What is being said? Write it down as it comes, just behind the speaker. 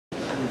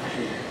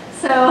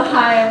So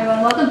hi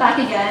everyone, welcome back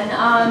again.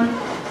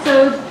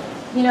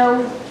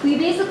 We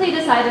basically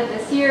decided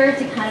this year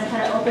to kind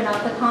of open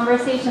up the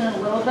conversation a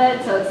little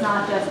bit, so it's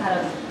not just kind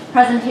of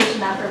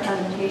presentation after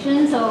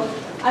presentation. So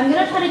I'm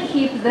going to try to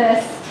keep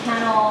this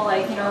panel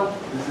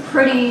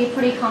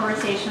pretty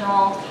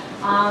conversational.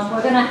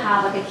 We're going to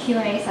have like a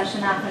Q&A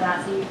session after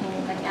that, so you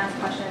can ask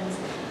questions.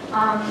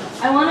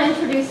 I want to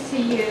introduce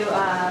to you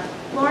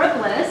Laura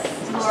Bliss.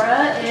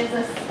 Laura is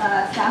a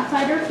staff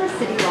writer for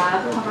City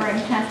Lab,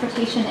 covering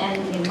transportation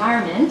and the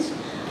environment.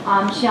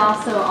 She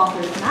also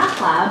authors Math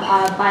Lab,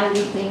 a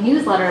bi-weekly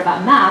newsletter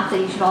about math that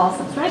you should all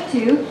subscribe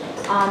to.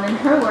 And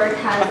her work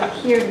has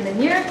appeared in the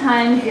New York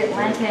Times, The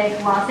Atlantic,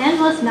 Los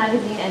Angeles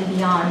Magazine, and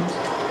beyond.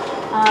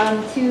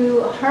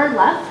 To her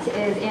left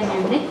is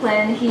Andrew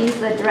Nicklin. He's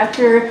the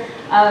director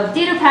of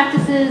data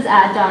practices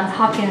at Johns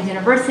Hopkins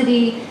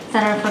University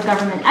Center for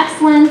Government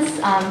Excellence.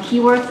 He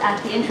works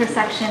at the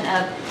intersection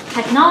of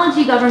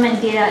technology,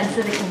 government, data, and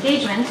civic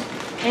engagement.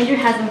 Andrew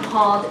has been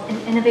called an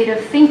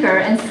innovative thinker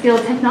and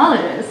skilled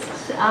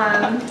technologist.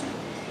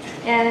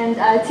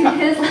 To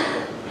his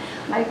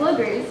Michael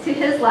agrees. To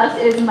his left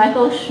is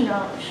Michael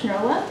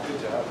Schnorla.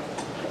 Good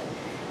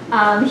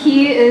job.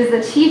 He is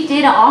the Chief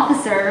Data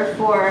Officer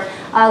for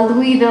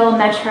Louisville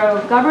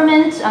Metro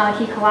Government.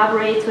 He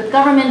collaborates with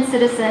government,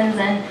 citizens,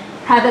 and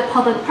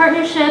private-public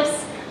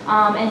partnerships,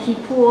 and he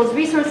pools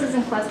resources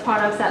and collects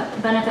products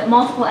that benefit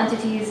multiple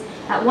entities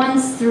at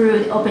once through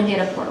the open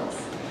data portals.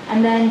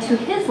 And then to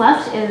his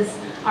left is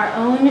our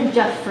own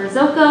Jeff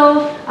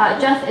Verzocco.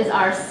 Jeff is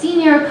our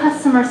Senior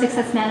Customer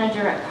Success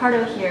Manager at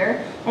CARTO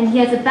here, and he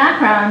has a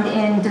background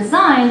in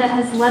design that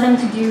has led him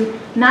to do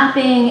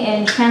mapping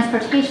in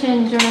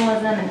transportation,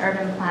 journalism, and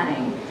urban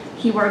planning.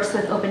 He works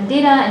with open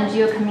data and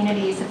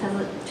geo-communities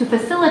to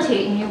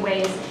facilitate new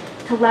ways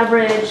to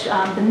leverage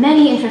the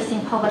many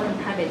interesting public and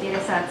private data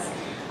sets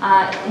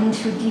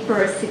into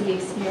deeper city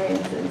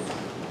experiences.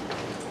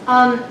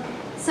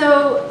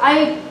 So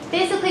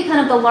basically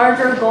the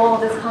larger goal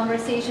of this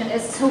conversation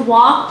is to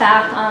walk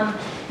back,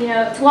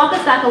 to walk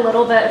us back a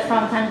little bit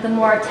from the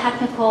more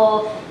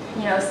technical,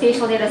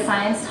 spatial data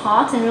science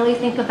talks and really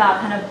think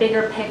about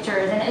bigger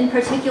pictures. And in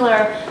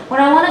particular,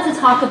 what I wanted to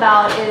talk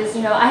about is,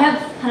 I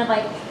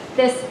have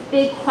this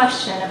big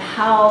question of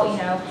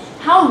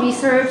how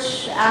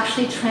research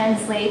actually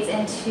translates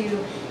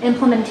into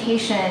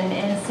implementation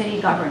in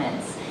city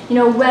governance.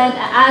 When,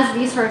 as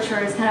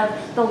researchers,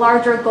 the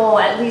larger goal,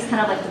 at least the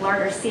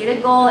larger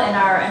stated goal in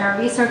our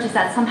research is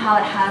that somehow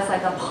it has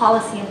a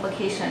policy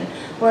implication,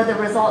 where the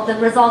results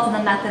and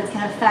the methods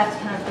can affect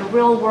the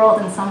real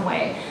world in some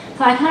way.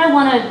 So I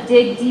want to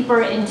dig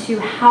deeper into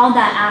how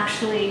that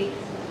actually,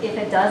 if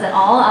it does at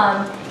all,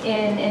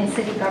 in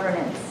city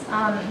governance.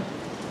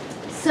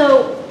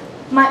 So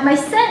my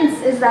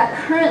sense is that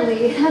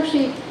currently it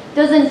actually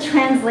doesn't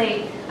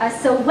translate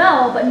so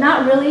well, but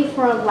not really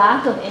for a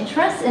lack of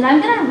interest. And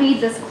I'm going to read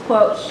this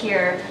quote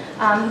here.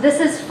 This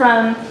is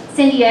from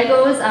San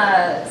Diego's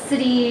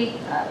city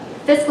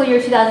fiscal year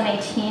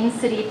 2018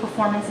 City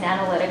Performance and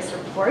Analytics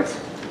Report.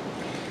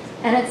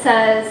 And it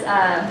says,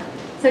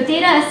 so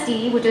Data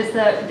SD, which is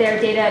their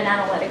data and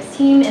analytics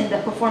team in the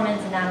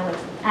Performance and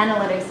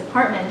Analytics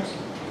Department,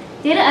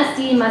 Data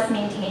SD must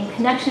maintain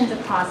connections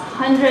across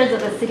hundreds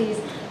of the city's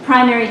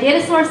primary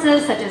data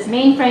sources, such as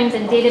mainframes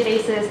and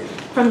databases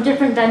from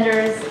different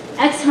vendors,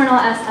 external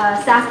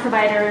SaaS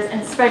providers,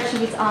 and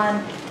spreadsheets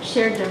on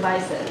shared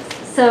devices.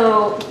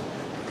 So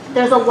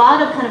there's a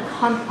lot of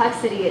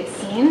complexity, it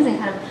seems,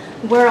 and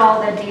where all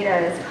the data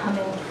is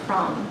coming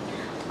from.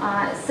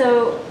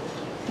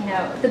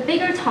 The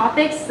bigger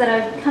topics that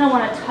I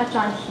want to touch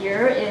on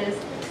here is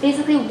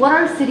basically what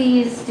are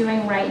cities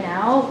doing right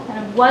now,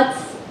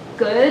 what's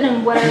good,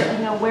 and what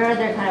are, where are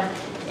there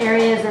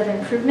areas of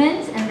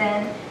improvement, and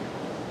then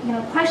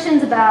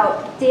questions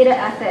about data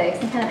ethics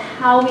and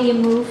how we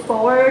move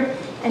forward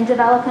and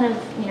develop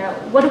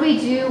what do we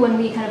do when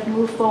we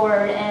move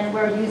forward and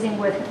we're using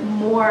with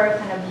more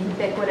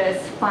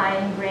ubiquitous,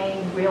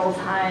 fine-grained,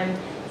 real-time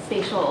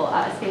spatial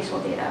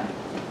data.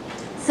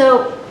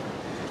 So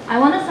I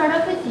want to start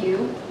off with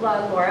you,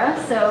 Laura.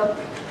 So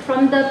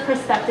from the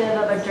perspective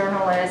of a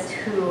journalist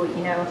who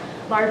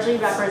largely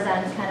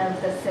represents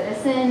the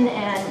citizen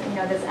and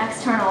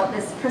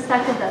this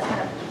perspective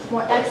that's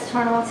more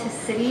external to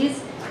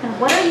cities,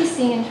 what are you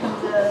seeing in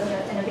terms of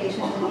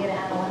innovations in data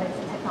analytics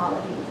and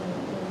technologies in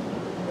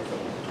the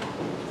city?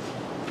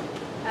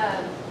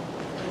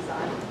 It's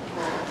on.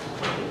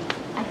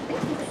 I think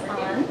it's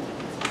on.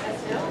 That's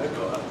still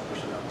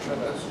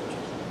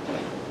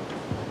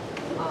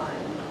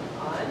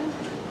on.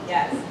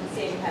 Yes, I'm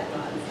seeing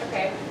headphones.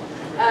 Okay.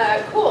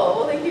 Cool.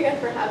 Well, thank you again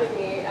for having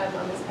me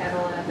on this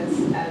panel and at this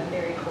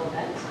very cool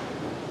event.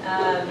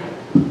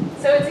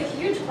 So it's a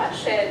huge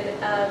question,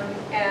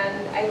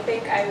 and I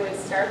think I would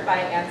start by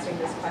answering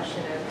this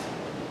question of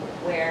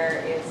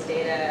where is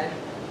data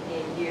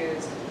being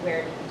used,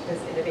 where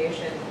does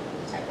innovation,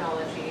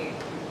 technology,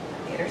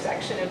 the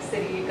intersection of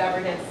city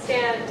governance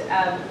stand,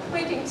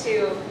 pointing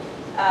to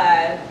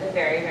the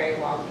very, very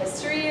long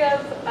history of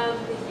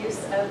the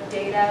use of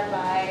data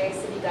by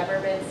city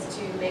governments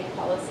to make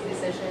policy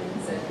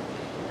decisions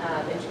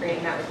and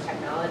integrating that with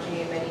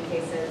technology in many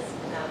cases.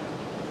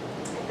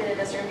 I've been in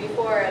this room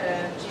before at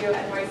a Geo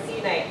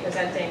NYC night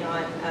presenting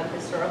on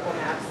historical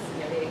maps,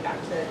 dating back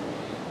to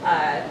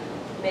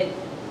late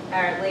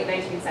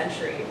 19th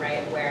century,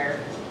 right, where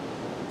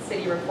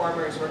city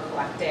reformers were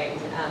collecting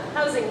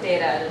housing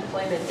data and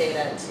employment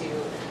data to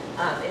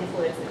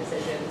influence the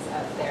decisions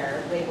of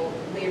their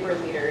labor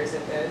leaders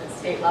at the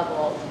state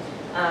level.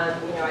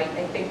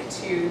 I think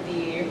to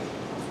the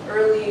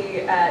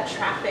early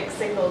traffic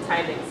signal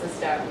timing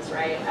systems,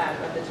 right,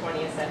 of the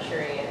 20th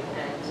century and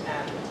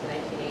the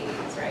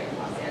 1980s, right, in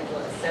Los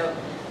Angeles. So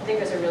I think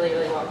there's a really,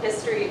 really long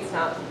history. It's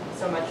not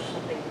so much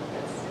something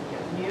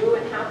that's new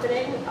and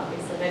happening.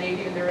 Obviously, many of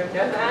you in the room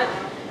know that.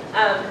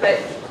 But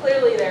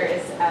clearly there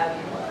is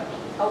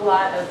a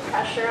lot of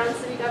pressure on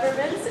city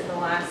governments in the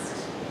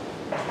last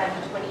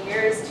 10 to 20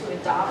 years to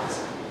adopt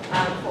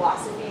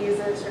philosophies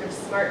of sort of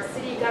smart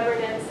city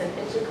governance and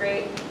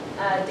integrate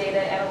data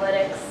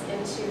analytics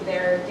into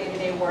their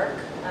day-to-day work.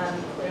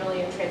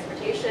 Clearly in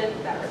transportation,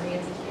 that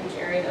remains a huge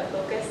area of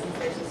focus, and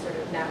there's a sort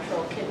of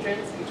natural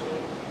kindreds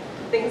between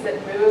things that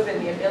move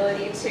and the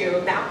ability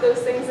to map those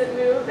things that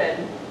move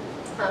and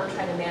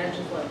try to manage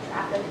and flow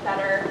traffic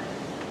better,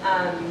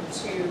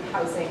 to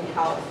housing,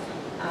 health,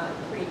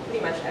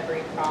 pretty much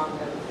every prong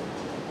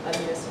of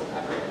municipal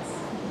governance.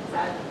 Is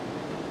that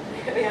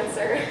the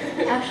answer?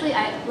 Actually,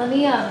 let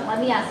me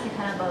ask you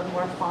kind of a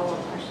more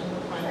follow-up question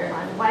before I move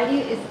on. Why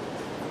do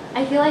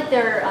I feel like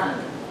there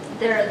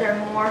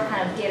are more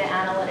kind of data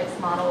analytics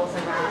models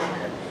around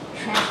kind of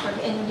transport,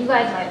 and you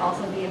guys might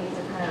also be able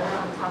to kind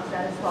of talk to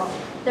that as well.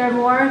 There are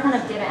more kind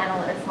of data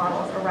analytics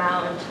models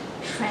around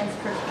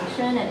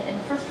transportation and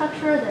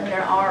infrastructure than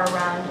there are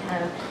around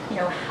kind of,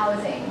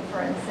 housing,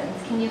 for instance.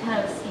 Can you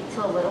kind of speak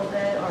to a little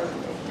bit, or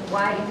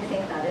why do you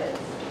think that is?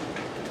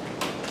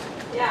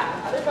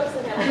 Yeah, other folks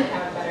in the panel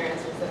have better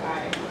answers than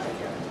I.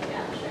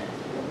 Yeah, sure.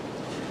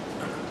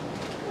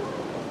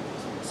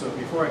 So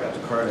before I got to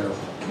CARTO,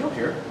 can you all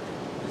hear?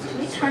 Can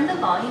we turn the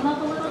volume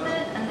up a little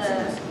bit and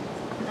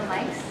the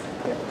mics?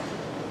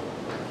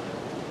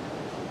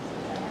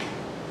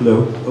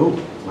 Hello? Oh,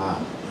 wow.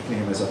 I can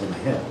hear myself in my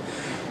head.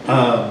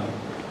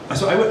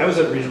 So I was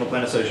at Regional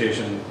Plan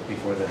Association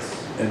before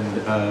this, and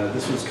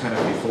this was kind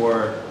of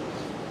before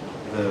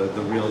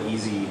the real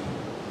easy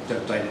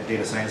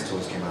data science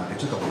tools came out. It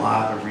took a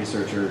lot of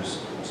researchers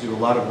to do a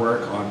lot of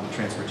work on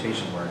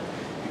transportation work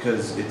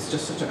because it's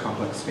just such a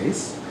complex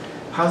space.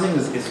 Housing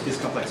is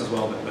complex as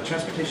well, but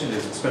transportation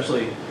is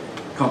especially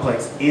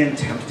complex and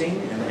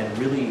tempting, and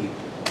really,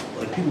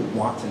 like, people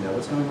want to know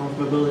what's going on with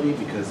mobility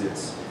because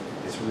it's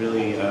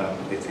really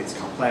it's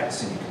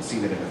complex, and you can see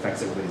that it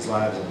affects everybody's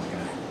lives on like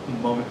a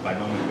moment by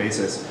moment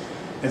basis.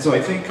 And so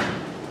I think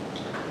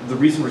the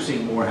reason we're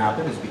seeing more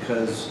happen is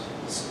because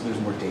there's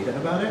more data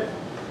about it.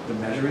 They're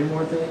measuring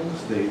more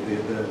things. The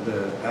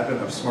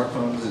advent of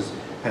smartphones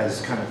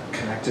has kind of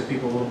connected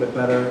people a little bit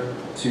better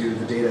to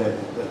the data,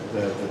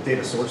 the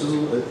data sources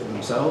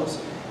themselves.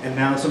 And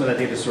now some of that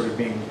data is sort of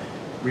being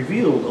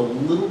revealed a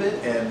little bit,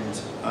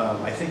 and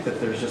I think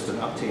that there's just an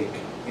uptake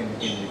in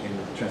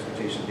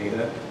transportation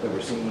data that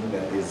we're seeing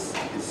that is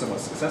somewhat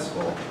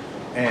successful.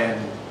 And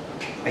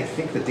I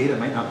think the data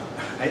might not,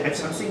 I'm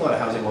seeing a lot of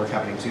housing work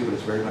happening too, but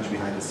it's very much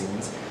behind the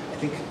scenes. I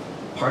think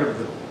part of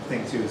the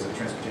thing too is that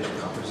transportation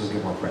conferences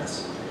get more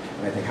press.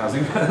 And I think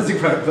housing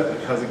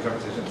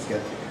conversations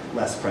get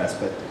less press,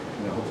 but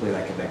hopefully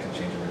that can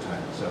change over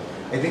time. So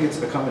I think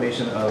it's a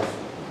combination of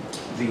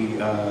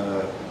the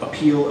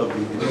appeal of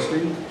the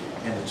industry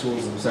and the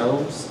tools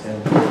themselves,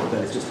 and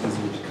that it's just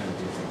easier to kind of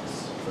do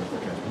things for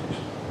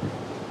transportation.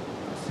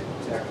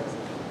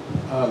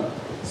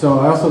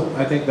 So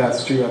I think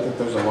that's true. I think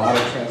there's a lot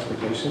of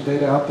transportation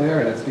data out there,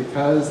 and it's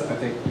because I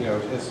think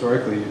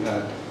historically you've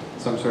had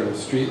some sort of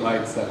street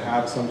lights that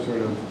have some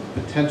sort of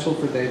potential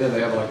for data.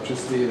 They have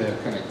electricity, they have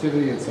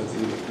connectivity, and so it's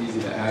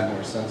easy to add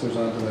more sensors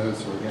onto those,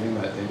 so we're getting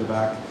that data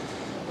back.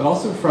 But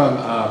also from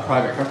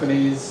private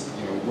companies,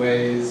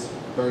 Waze,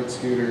 bird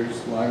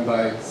scooters, Lime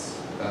bikes,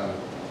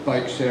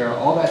 bike share,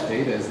 all that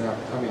data is now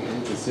coming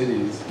into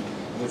cities,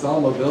 and it's all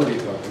mobility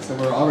focused. And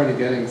we're already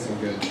getting some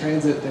good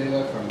transit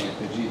data from like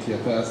the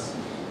GTFS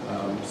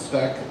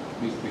spec.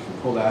 We can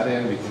pull that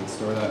in, we can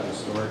store that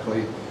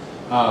historically.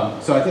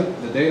 So I think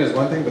the data is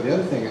one thing, but the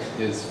other thing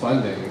is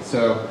funding.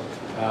 So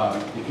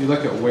if you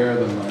look at where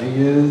the money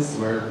is,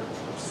 where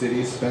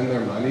cities spend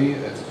their money,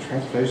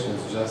 transportation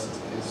is just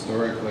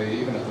historically,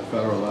 even at the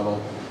federal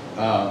level,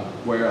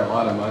 where a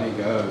lot of money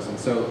goes. And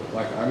so,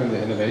 like, I'm in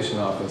the innovation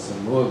office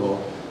in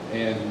Louisville,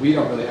 and we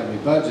don't really have any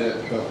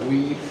budget, but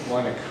we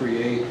want to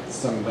create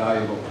some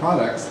valuable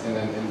products and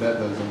then embed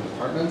those in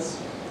departments.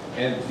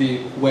 And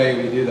the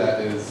way we do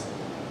that is,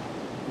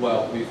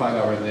 well, we find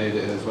out where the data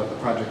is, what the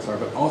projects are,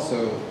 but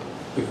also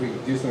if we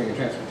do something in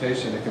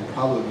transportation, it can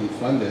probably be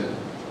funded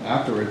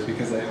afterwards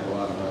because they have a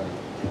lot of money.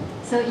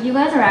 So you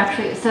guys are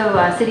actually,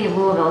 City of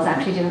Louisville is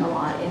actually doing a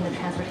lot in the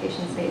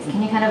transportation space.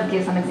 Can you kind of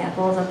give some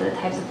examples of the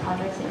types of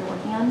projects that you're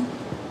working on?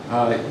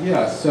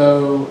 Yeah,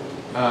 so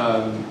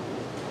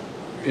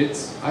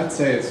I'd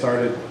say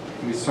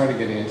we started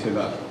getting into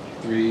about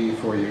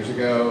 3-4 years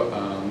ago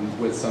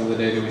with some of the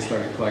data we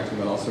started collecting,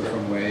 but also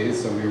from Waze.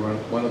 So we were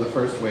one of the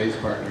first Waze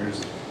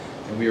partners,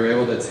 and we were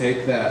able to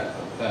take that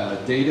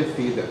data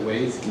feed that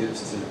Waze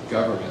gives to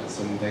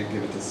governments, and they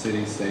give it to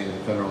city, state, and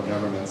federal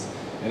governments.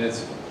 And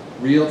it's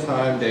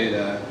real-time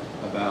data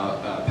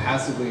about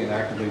passively and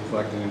actively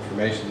collected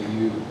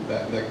information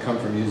that come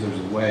from users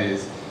of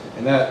Waze.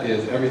 And that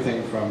is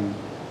everything from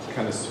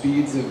kind of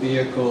speeds of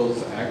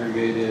vehicles,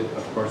 aggregated,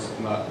 of course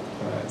not,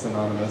 it's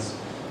anonymous,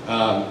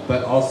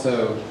 but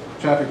also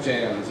traffic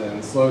jams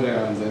and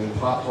slowdowns and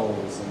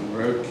potholes and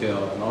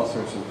roadkill and all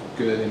sorts of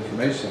good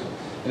information.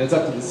 And it's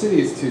up to the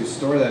cities to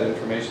store that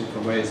information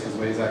from Waze, because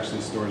Waze actually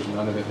stores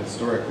none of it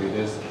historically. It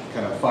is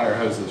kind of fire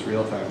hoses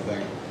real-time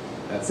thing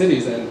at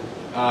cities. And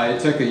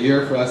it took a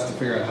year for us to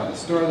figure out how to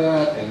store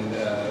that, and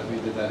we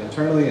did that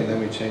internally, and then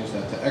we changed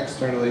that to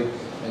externally.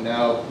 And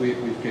now we've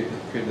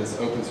created this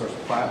open source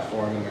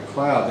platform in the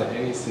cloud that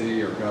any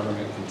city or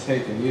government can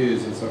take and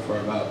use, and so far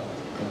about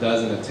a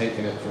dozen have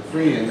taken it for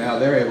free, and now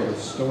they're able to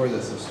store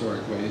this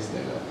historic Waze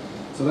data.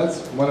 So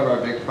that's one of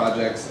our big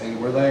projects, and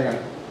we're layering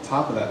on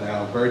top of that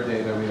now bird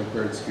data. We have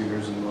bird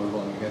scooters in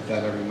Louisville, and we get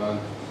that every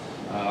month.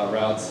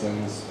 Routes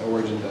and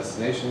origin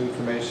destination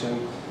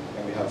information.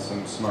 And we have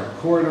some smart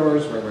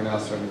corridors where we're now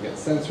starting to get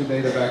sensor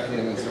data back in,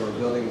 and so we're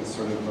building this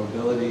sort of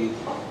mobility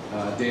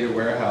data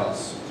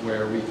warehouse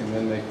where we can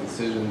then make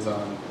decisions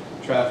on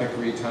traffic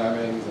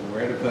retimings and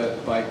where to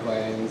put bike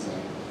lanes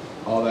and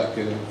all that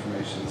good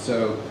information.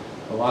 So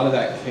a lot of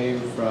that came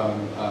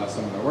from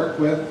someone I work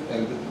with,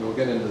 and we'll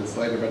get into this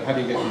later, but how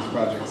do you get these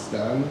projects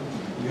done?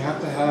 You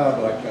have to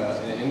have like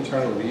an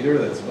internal leader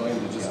that's willing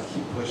to just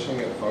keep pushing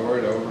it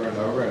forward over and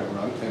over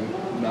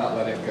and not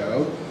let it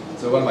go.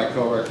 So one of my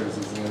coworkers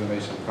is an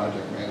innovation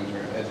project manager,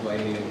 Ed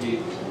Laney, and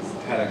he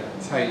had a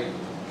tight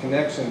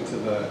connection to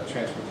the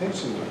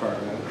transportation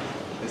department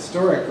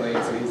historically,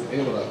 so he's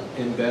able to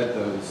embed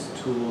those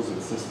tools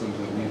and systems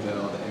that we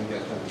build and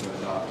get them to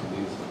adopt and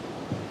use them.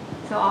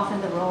 So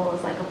often the role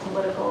is like a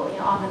political,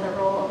 often the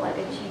role of like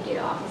a chief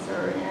data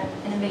officer and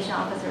an innovation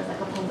officer is like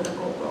a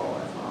political role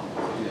as well.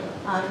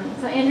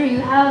 Yeah. So Andrew,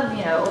 you have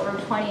over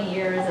 20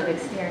 years of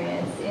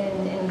experience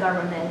in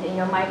government,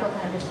 and Michael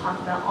kind of just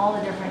talked about all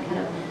the different kind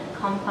of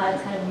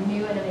complex, kind of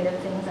new innovative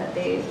things that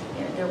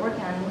they're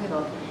working on in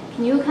Louisville.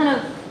 Can you kind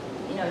of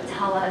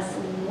tell us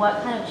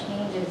what kind of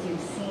changes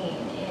you've seen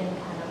in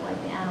kind of like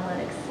the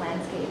analytics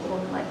landscape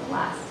over like the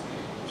last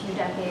few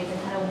decades,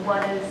 and kind of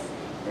what is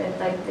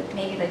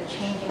maybe the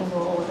changing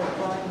role, the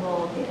growing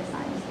role of data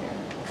science here?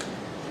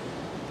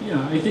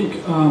 Yeah, I think,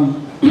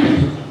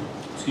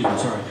 excuse me,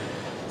 sorry.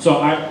 So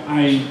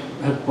I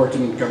have worked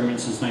in government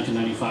since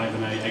 1995,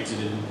 and I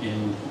exited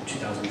in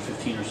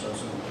 2015 or so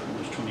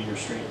almost 20 years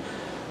straight.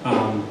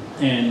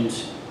 And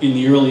in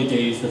the early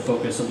days, the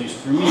focus, at least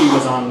for me,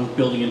 was on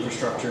building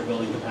infrastructure,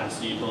 building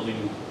capacity,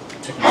 building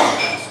technical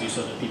capacity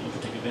so that people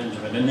could take advantage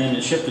of it. And then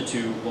it shifted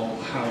to, well,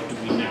 how do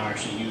we now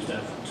actually use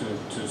that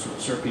to sort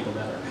of serve people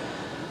better?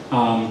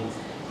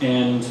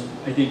 And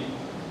I think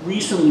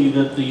recently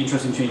the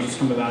interesting changes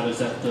come about is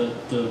that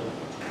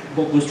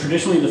what was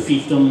traditionally the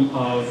fiefdom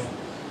of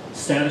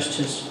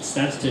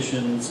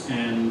statisticians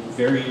and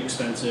very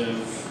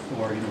expensive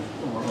or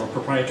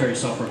proprietary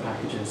software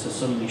packages has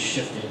suddenly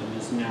shifted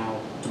and is now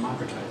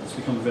democratized. It's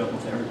become available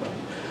to everybody,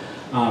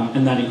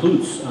 and that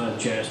includes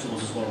GIS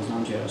tools as well as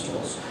non-GIS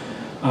tools.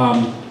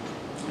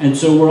 And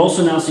so we're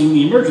also now seeing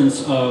the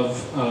emergence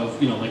of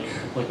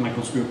like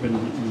Michael's group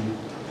in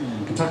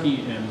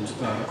Kentucky and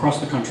across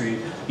the country,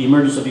 the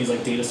emergence of these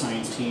like data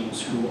science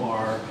teams who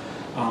are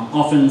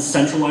often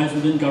centralized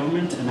within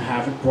government and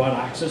have broad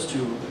access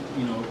to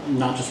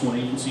not just one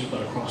agency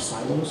but across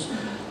silos,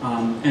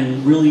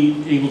 and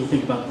really able to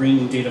think about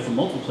bringing data from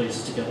multiple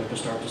places together to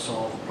start to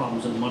solve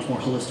problems in a much more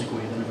holistic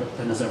way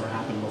than has ever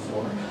happened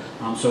before.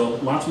 So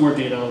lots more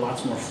data,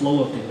 lots more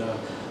flow of data,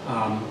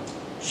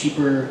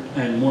 cheaper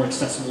and more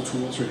accessible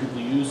tools for people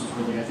to use is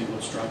really, I think,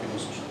 what's driving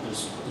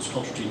this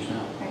culture change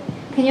now. Right.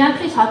 Can you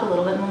actually talk a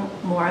little bit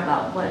more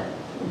about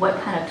what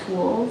kind of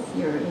tools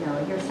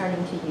you're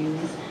starting to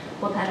use?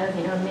 What kind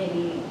of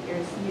maybe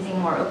you're using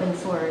more open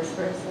source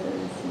versus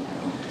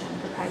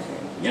proprietary?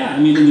 Yeah, I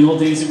mean, in the old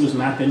days it was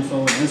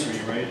MapInfo and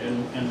Esri, right?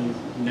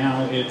 And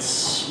now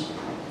it's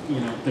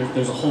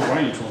there's a whole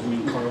variety of tools. I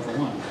mean, CARTO for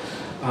one.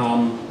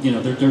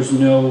 There's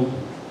no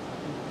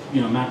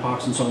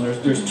Mapbox and so on.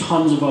 There's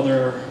tons of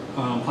other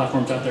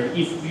platforms out there.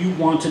 If you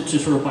wanted to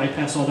sort of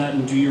bypass all that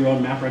and do your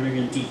own map rendering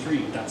in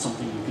D3, that's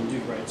something you can do,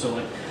 right? So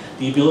like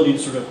the ability to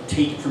sort of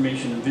take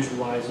information and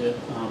visualize it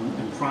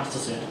and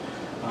process it,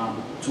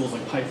 tools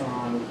like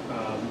Python,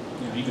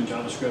 even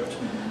JavaScript.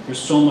 There's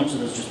so much that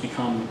has just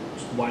become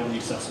widely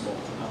accessible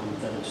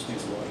that it just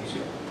makes it a lot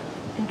easier.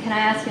 And can I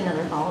ask you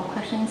another follow-up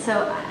question?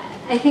 So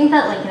I think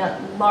that, like, you know,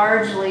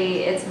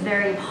 largely it's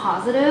very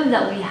positive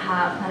that we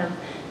have kind of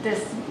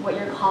this, what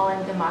you're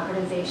calling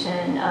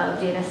democratization of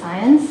data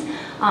science.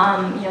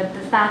 You know,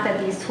 the fact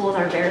that these tools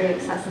are very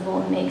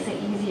accessible makes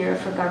it easier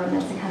for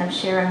governments to kind of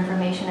share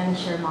information and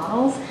share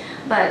models.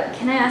 But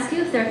can I ask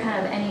you if there are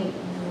kind of any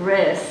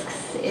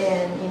risks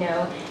in, you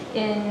know,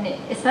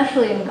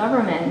 especially in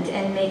government,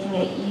 in making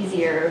it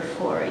easier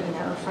for, you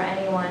know, for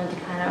anyone to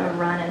kind of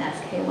run an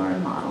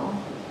sklearn model?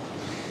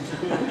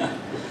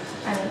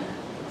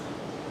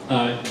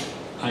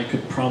 I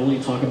could probably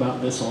talk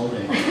about this all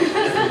day.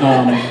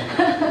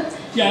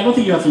 Yeah, I don't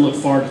think you have to look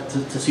far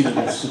to see the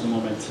risks at the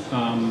moment.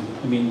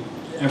 I mean,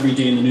 every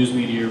day in the news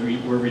media,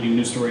 we're reading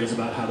news stories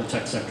about how the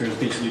tech sector is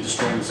basically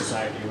destroying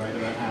society, right?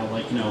 About how,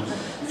 like, you know,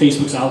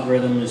 Facebook's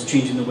algorithm is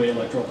changing the way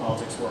electoral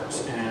politics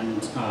works,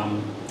 and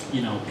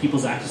you know,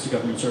 people's access to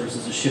government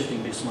services is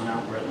shifting based on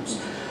algorithms.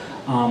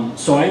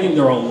 So I think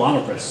there are a lot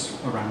of risks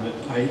around it.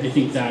 I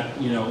think that,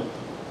 you know,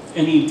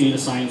 any data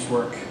science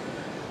work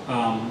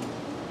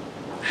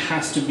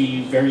has to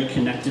be very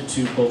connected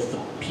to both the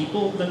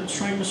people that it's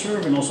trying to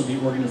serve and also the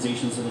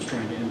organizations that it's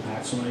trying to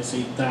impact. So when I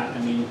say that, I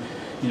mean,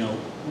 you know,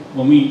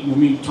 when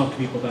we talk to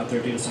people about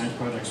their data science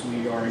projects,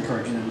 we are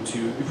encouraging them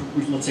to,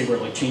 let's say we're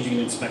like changing an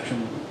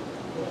inspection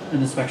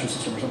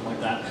system or something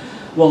like that.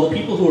 Well, the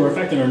people who are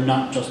affected are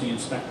not just the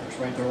inspectors,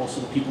 right? They're also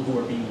the people who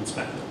are being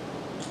inspected.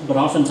 But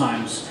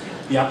oftentimes,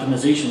 the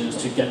optimization is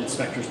to get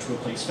inspectors to a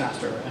place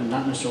faster and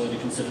not necessarily to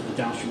consider the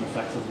downstream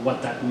effects of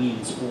what that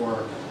means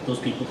for those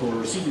people who are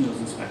receiving those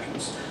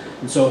inspections.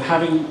 And so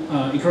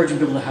encouraging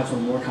people to have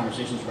some more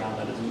conversations around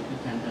that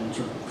and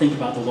sort of think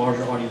about the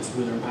larger audience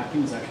who they're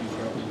impacting is actually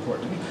incredibly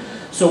important.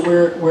 So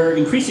we're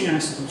increasing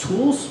access to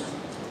tools,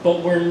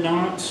 but we're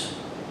not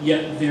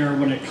yet there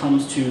when it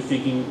comes to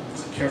thinking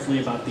carefully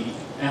about the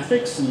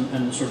ethics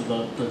and sort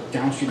of the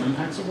downstream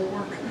impacts of our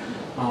work.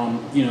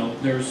 You know,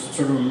 there's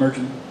sort of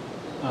emergent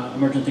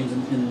things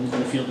in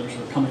the field that are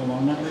sort of coming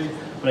along that way,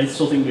 but I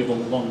still think we have a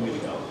long way to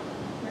go.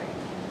 Right.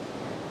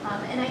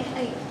 And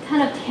I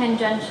kind of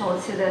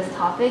tangential to this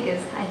topic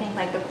is, I think,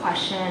 like the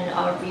question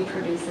of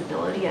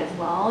reproducibility as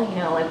well. You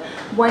know, like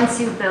once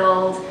you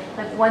build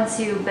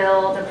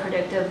a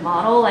predictive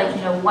model, like,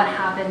 you know, what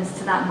happens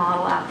to that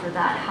model after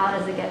that? How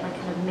does it get, like,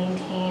 kind of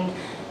maintained?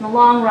 In the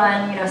long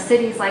run, you know,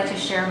 cities like to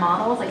share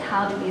models. Like,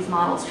 how do these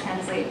models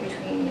translate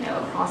between, you know,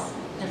 across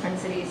different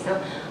cities? So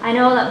I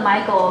know that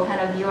Michael, kind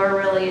of, you're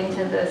really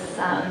into this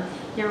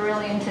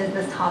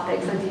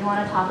topic. So do you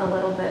want to talk a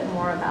little bit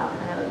more about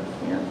kind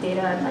of, you know,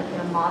 data and, like, you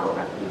know, model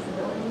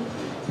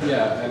reproducibility?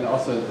 Yeah, and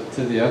also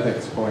to the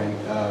ethics point,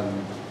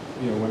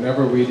 you know,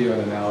 whenever we do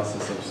an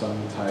analysis of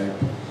some type,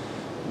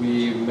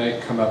 we may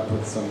come up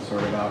with some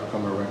sort of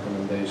outcome or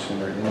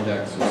recommendation or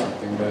index or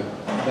something, but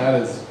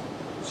that is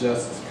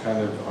just kind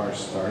of our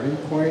starting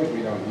point.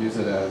 We don't use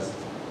it as,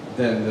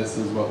 then this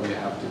is what we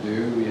have to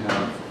do. We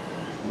have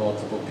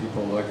multiple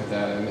people look at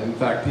that, and in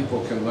fact,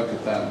 people can look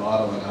at that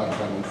model and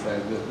outcome and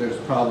say, there's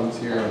problems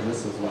here, and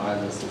this is why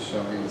this is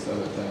showing this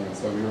other thing. And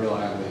so we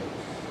rely on the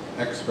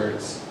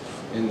experts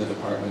in the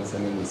departments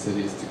and in the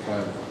cities to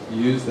kind of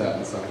use that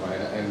in some way.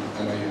 And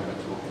I know you have a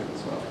toolkit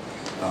as well,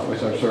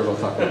 which I'm sure we'll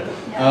talk about.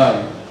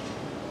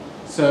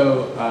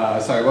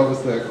 Sorry, what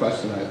was the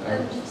question?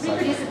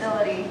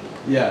 Reproducibility.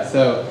 Yeah,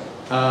 so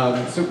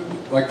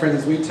like, for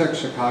instance, we took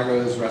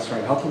Chicago's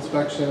restaurant health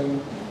inspection,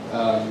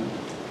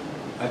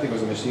 I think it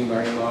was a machine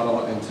learning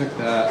model, and took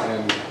that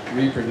and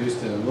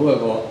reproduced it in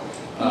Louisville.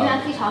 Can you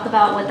actually talk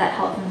about what that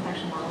health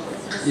inspection model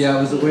is? Yeah,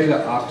 it was a way to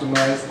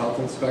optimize health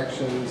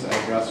inspections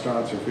at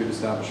restaurants or food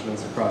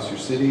establishments across your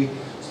city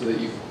so that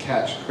you could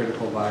catch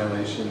critical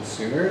violations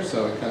sooner.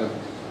 So it kind of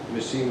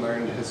machine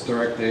learned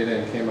historic data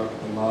and came up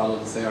with a model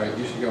to say, all right,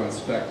 you should go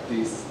inspect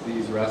these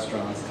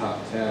restaurants, top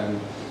 10,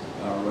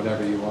 or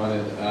whatever you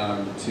wanted,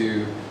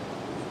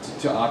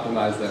 to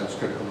optimize those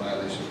critical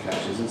violation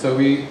catches. And so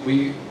we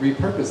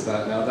repurposed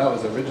that. Now, that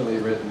was originally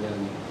written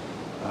in,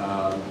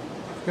 I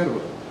forget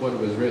what it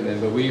was written in,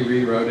 but we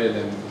rewrote it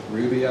in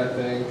Ruby, I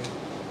think.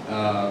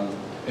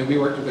 And we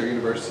worked with our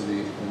university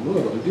in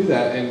Louisville to do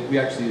that, and we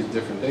actually used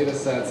different data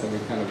sets, and we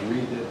kind of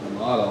redid the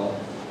model.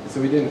 And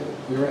so we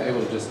weren't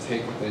able to just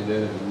take what they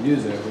did and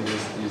use it. We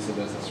just used it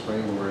as a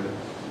springboard.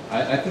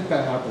 I think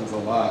that happens a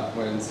lot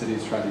when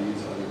cities try to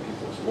use other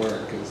people's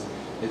work, because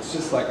it's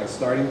just like a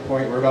starting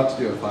point. We're about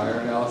to do a fire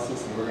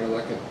analysis, and we're going to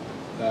look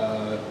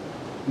at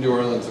New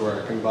Orleans'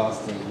 work and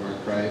Boston's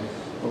work, right?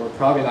 But we're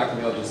probably not going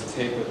to be able to just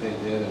take what they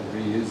did and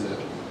reuse it,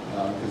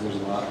 because there's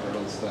a lot of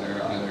hurdles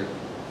there, either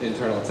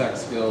internal tech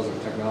skills or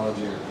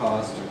technology or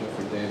cost or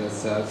different data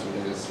sets or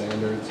data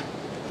standards.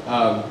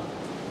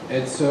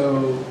 And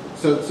so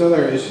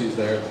there are issues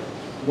there.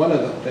 One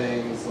of the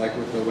things, like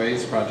with the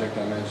Waze project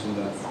I mentioned,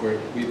 that's where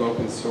we've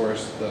open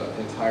sourced the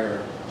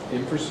entire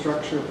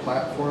infrastructure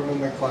platform in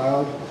the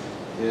cloud,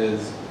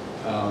 is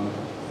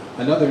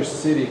another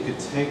city could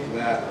take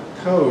that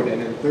code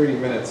and in 30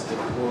 minutes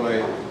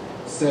deploy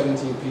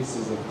 17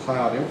 pieces of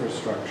cloud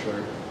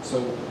infrastructure.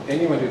 So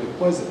anyone who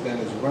deploys it then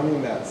is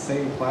running that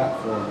same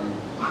platform,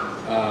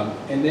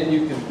 and then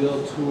you can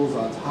build tools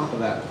on top of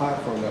that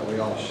platform that we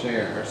all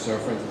share. So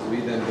for instance,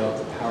 we then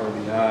built a Power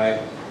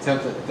BI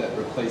template that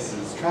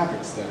replaces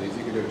traffic studies.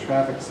 You can do a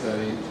traffic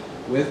study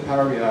with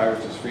Power BI,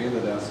 which is free in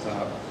the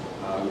desktop,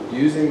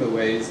 using the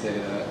Waze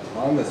data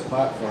on this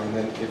platform. And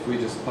then if we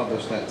just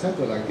publish that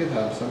template on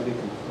GitHub, somebody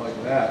can plug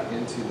that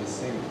into the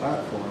same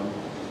platform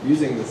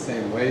using the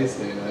same Waze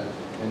data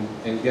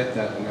and get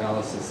that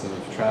analysis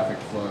of traffic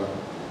flow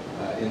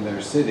in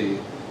their city.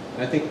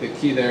 And I think the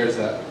key there is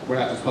that we're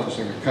not just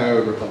publishing the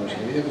code, we're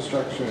publishing the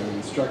infrastructure and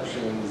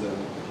instructions and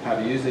how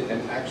to use it,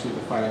 and actually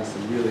defining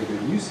some really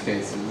good use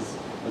cases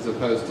as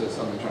opposed to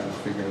someone trying to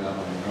figure it out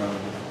on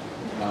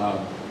their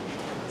own.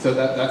 So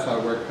that's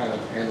how we're kind of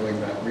handling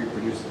that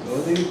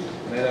reproducibility.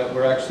 And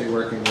we're actually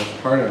working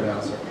with CARTO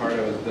now. So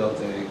CARTO has built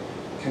a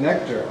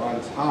connector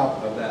on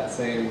top of that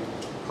same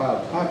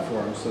cloud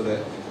platform so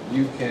that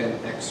you can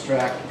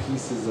extract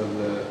pieces of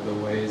the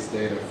Waze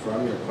data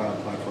from your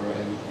cloud platform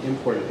and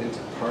import it into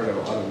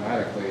CARTO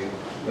automatically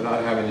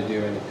without having to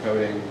do any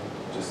coding.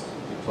 Just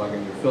you plug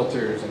in your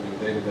filters and your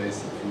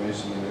database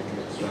information, and it can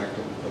extract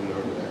it and put it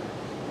over there.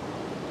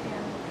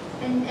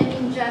 Yeah. And I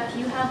mean, Jeff,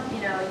 you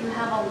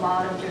have a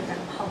lot of different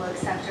public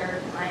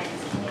sector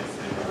clients. Can you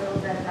speak a little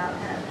bit about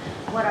kind of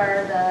what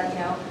are the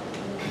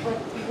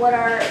what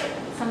are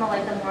some of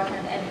like the more kind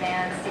of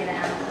advanced data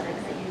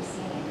analytics that you've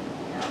seen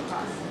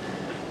across?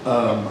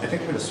 I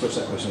think I'm going to switch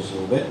that question just a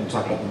little bit and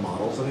talk about the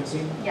models that I've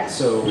seen. Yes.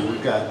 So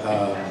we've got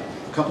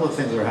a couple of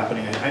things that are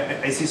happening.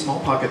 I see small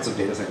pockets of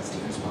data science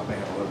teams popping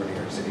up all over New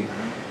York City.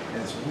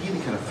 And it's really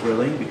kind of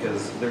thrilling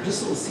because they're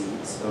just little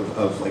seeds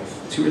of like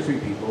 2 or 3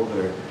 people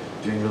that are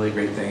doing really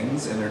great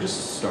things, and they're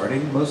just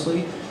starting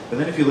mostly. But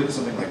then if you look at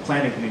something like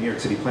planning, New York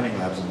City Planning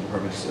Labs and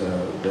departments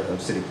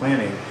of city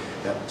planning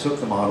that took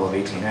the model of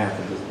 18F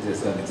and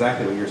has done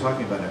exactly what you're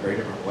talking about in a very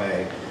different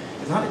way.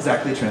 It's not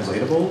exactly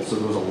translatable, so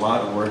there was a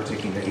lot of work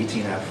taking the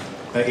 18F.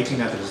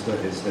 18F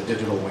is the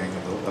digital wing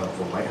of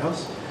the White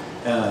House,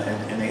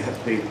 and they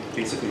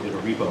basically did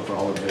a repo for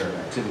all of their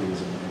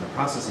activities and the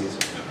processes.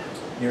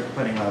 New York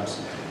Planning Labs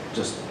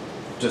just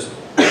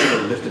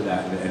lifted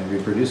that and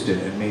reproduced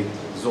it and made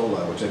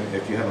Zola, which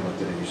if you haven't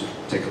looked at it, you should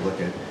take a look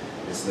at.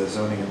 It's the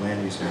zoning and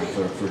land use map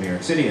for New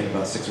York City and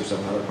about 6 or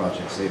 7 other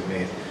projects they've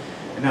made.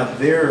 And now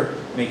they're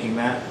making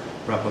that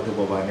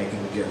replicable by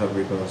making the GitHub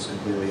repos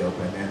completely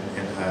open.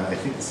 And I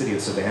think the city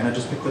of Savannah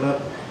just picked it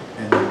up,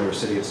 and then the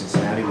city of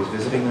Cincinnati was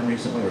visiting them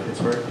recently, or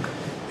Pittsburgh.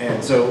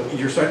 And so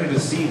you're starting to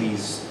see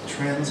these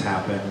trends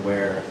happen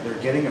where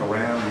they're getting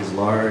around these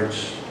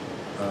large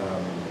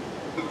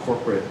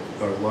corporate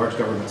or large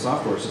government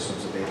software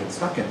systems that they've been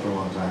stuck in for a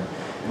long time,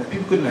 and that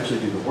people couldn't actually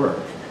do the work.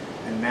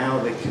 And now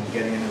they can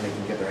get in and they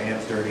can get their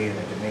hands dirty and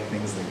they can make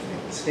things, they can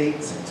make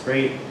mistakes, and it's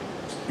great.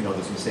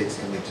 Those mistakes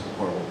can lead to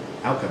horrible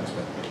outcomes,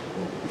 but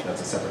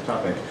that's a separate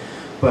topic.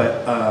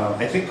 But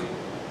I think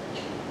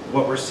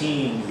what we're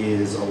seeing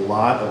is a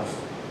lot of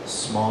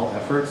small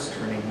efforts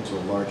turning into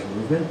a large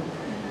movement,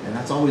 and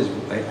that's always,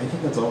 I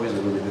think that's always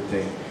a really good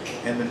thing.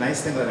 And the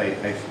nice thing that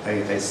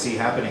I see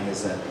happening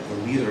is that the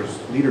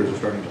leaders are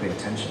starting to pay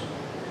attention,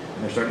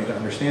 and they're starting to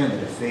understand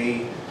that if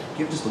they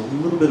give just a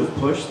little bit of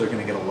push, they're going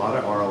to get a lot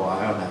of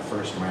ROI on that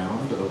first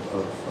round of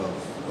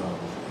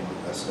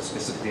a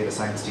specific data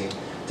science team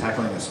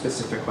tackling a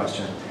specific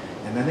question,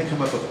 and then they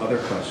come up with other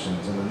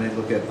questions, and then they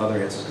look at other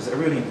answers, because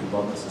everybody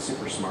involved in this is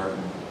super smart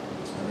and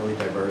really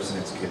diverse, and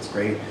it's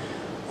great.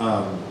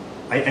 I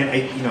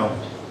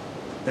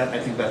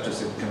think that's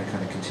just going to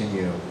kind of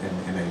continue,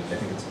 and I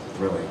think it's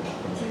thrilling.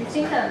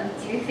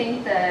 Do you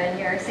think the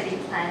New York City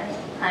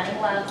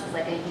planning labs is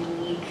like a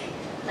unique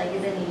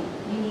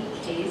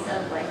case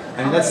of like?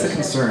 I mean, that's the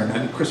concern. I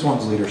mean, Chris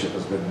Wong's leadership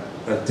has been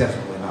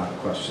definitely not a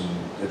question.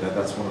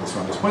 That's one of the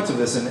strongest points of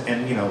this,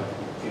 and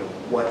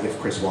what if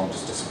Chris Wong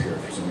just disappeared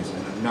for some reason?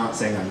 And I'm not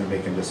saying I'm going to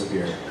make him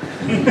disappear.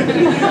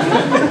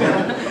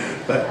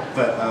 but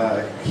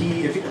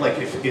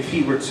if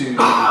he were to,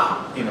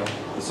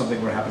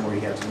 something were to happen where he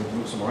had to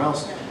move somewhere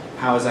else,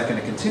 how is that going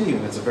to continue?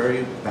 And it's a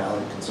very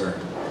valid concern.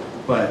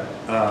 But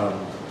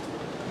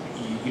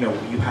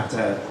you have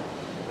to.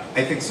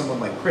 I think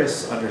someone like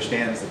Chris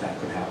understands that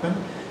could happen,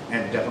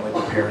 and definitely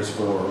prepares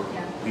for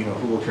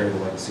who will carry the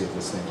legacy of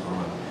this thing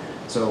on.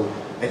 So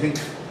I think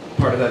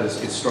part of that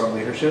is strong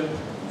leadership.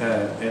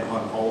 And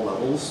on all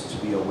levels, to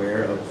be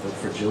aware of the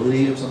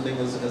fragility of something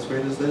as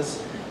great as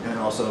this, and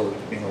also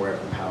being aware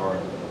of the power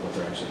of what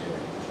they're actually doing.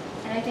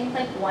 And I think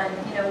like one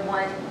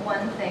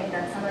thing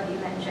that some of you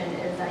mentioned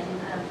is that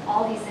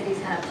all these cities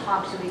kind of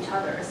talk to each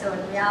other. So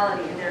in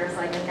reality, there's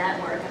like a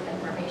network of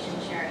information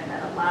sharing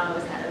that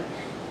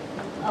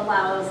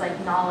allows like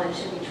knowledge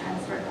to be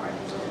transferred more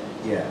easily.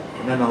 Yeah,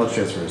 and that knowledge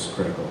transfer is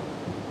critical.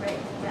 Right.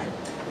 Yeah.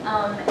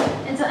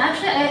 And so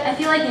actually, I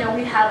feel like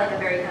we've had like a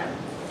very kind of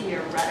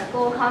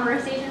theoretical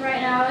conversation right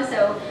now,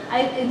 so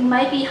it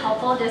might be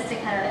helpful just to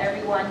kind of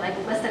everyone like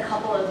list a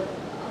couple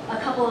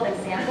of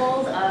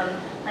examples of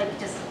like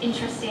just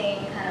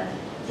interesting kind of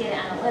data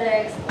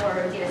analytics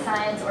or data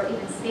science or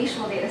even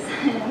spatial data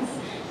science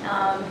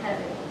kind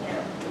of,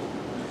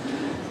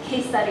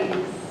 case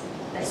studies?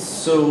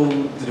 So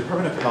the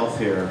Department of Health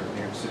here,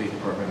 New York City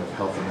Department of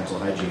Health and Mental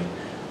Hygiene,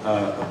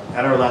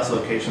 at our last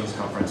locations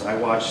conference, I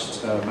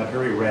watched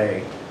Madhuri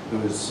Ray, who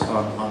is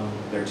on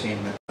their team,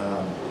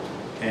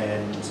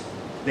 and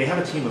they have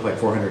a team of like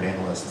 400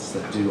 analysts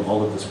that do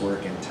all of this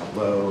work in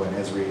Tableau and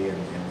Esri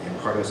and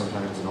CARTO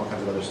sometimes and all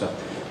kinds of other stuff.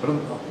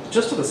 But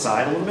just to the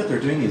side a little bit, they're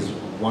doing these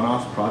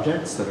one-off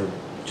projects that are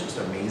just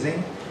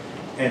amazing.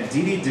 And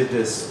Didi did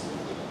this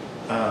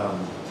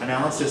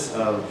analysis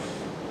of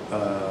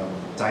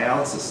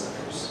dialysis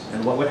centers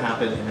and what would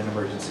happen in an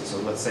emergency. So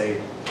let's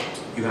say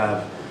you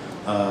have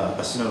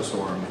a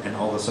snowstorm and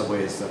all the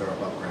subways that are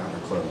above ground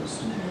are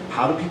closed.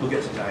 How do people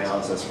get to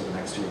dialysis for the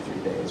next 2 or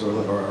 3 days, or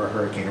a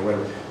hurricane or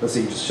whatever? Let's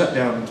say you just shut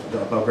down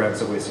the above ground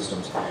subway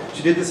systems.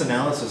 She did this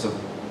analysis of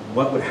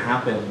what would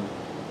happen,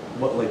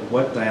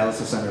 what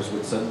dialysis centers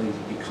would suddenly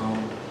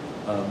become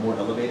more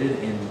elevated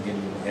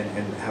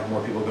and have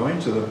more people going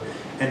to them.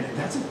 And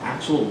that's an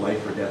actual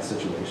life or death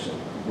situation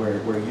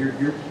where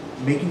you're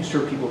making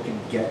sure people can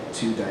get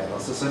to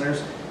dialysis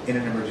centers in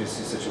an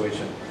emergency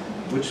situation,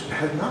 which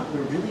had not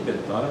really been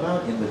thought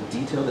about in the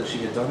detail that she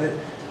had done it,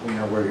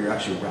 where you're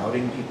actually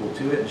routing people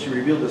to it. And she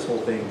revealed this whole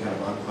thing, kind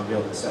of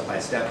unveiled it step by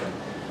step.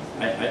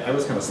 And I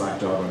was kind of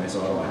slack-jawed when I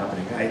saw it all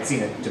happening. I had seen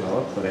it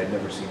develop, but I'd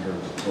never seen her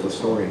tell the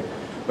story.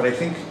 But I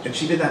think, and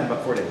she did that in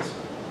about 4 days.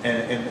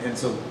 And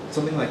so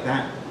something like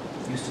that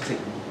used to take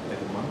like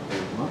a month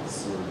or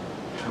months or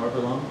however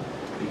long.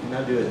 But you can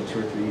now do it in 2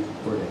 or 3,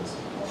 4 days.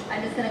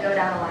 I'm just going to go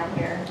down the line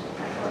here.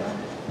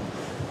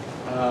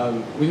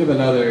 We have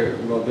another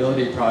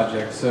mobility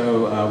project.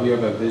 So we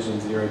have a Vision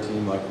Zero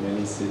team, like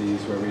many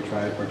cities, where we're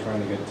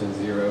trying to get to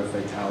 0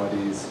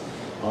 fatalities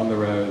on the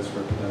roads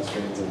for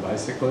pedestrians and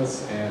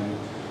bicyclists. And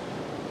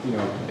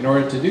in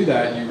order to do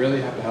that, you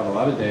really have to have a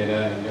lot of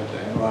data, and you have to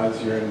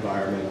analyze your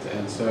environment.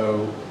 And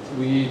so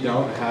we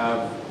don't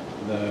have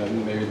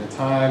maybe the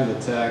time, the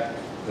tech,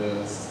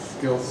 the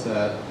skill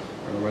set,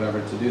 or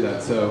whatever to do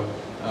that. So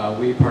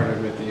we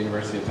partnered with the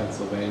University of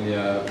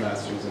Pennsylvania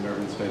Masters in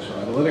Urban Spatial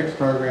Analytics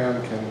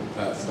program, Ken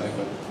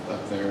Stipe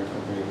up there,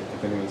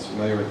 if anyone's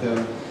familiar with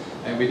them.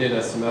 And we did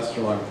a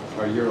semester-long,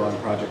 or year-long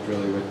project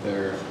really with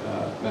their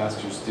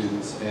master's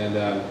students.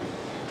 And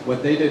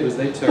what they did was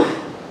they took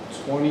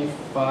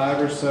 25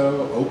 or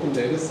so open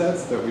data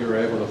sets that we were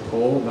able to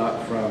pull,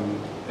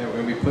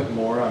 and we put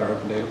more on our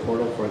open data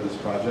portal for this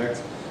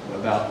project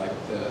about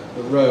like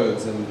the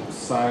roads and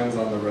signs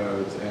on the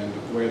roads and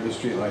where the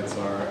streetlights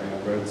are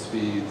and road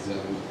speeds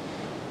and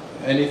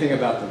anything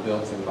about the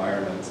built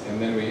environment.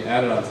 And then we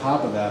added on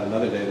top of that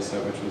another data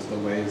set, which was the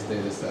Waze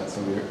data set.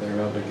 So they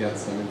were able to get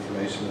some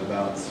information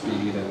about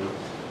speed and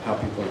how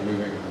people are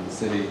moving around the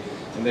city.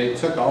 And they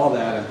took all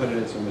that and put it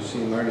into a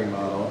machine learning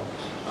model.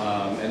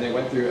 And they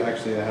went through,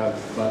 actually they have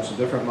a bunch of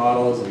different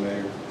models, and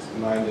they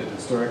mined it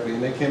historically,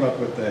 and they came up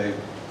with a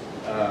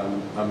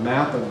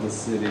map of the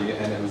city,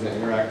 and it was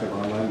an interactive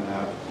online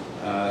map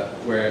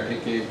where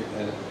it gave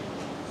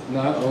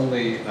not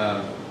only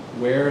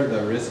where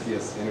the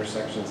riskiest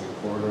intersections and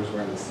corridors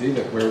were in the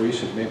city, where we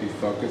should maybe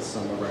focus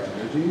some of our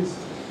energies,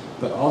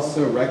 but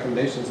also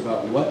recommendations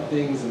about what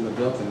things in the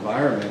built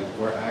environment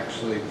were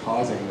actually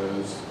causing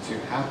those to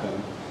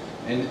happen.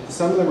 And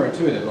some of them are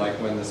intuitive, like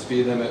when the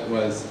speed limit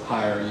was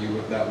higher,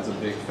 that was a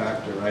big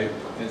factor, right?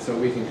 And so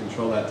we can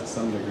control that to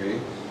some degree,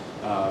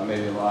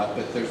 maybe a lot.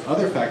 But there's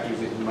other factors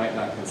that you might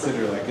not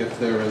consider, like if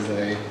there was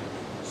a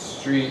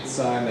street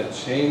sign that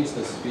changed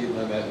the speed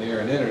limit near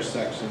an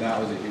intersection, that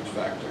was a huge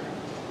factor.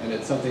 And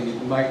it's something you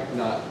might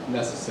not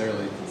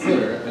necessarily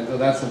consider, and so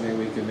that's something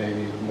we could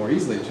maybe more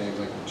easily change,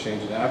 like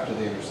change it after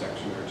the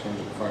intersection or change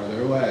it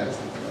farther away or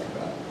something like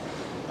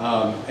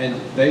that. And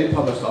they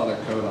published all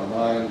their code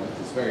online with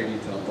this very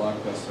detailed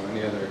blog post, so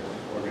any other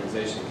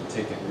organization can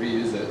take it and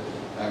reuse it.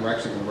 And we're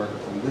actually going to work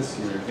with them this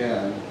year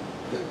again.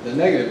 The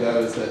negative, though,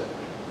 is that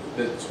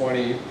the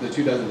 24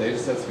 data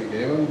sets we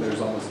gave them,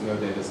 there's almost no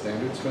data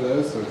standards for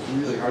those, so it's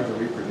really hard to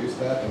reproduce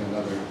that in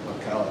another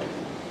locality.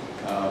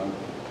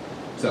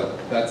 So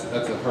that's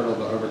a hurdle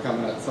to overcome,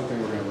 and that's something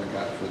we're going to look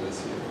at for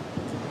this year.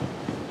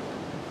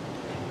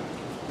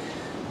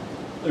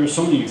 There are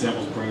so many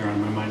examples going around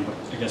in my mind, but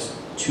I guess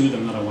 2 of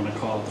them that I want to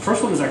call. The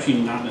first one is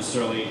actually not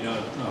necessarily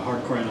a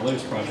hardcore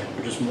analytics project,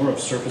 but just more of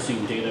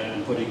surfacing data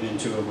and putting it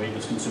into a way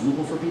that's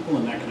consumable for people,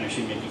 and that can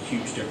actually make a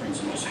huge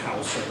difference in just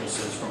how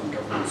services from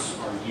governments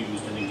are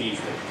used and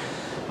engaged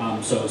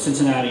with. So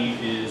Cincinnati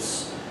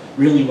is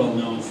really well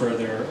known for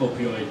their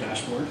opioid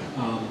dashboard.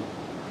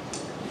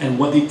 And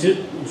what they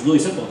did was really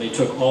simple. They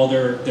took all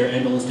their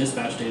ambulance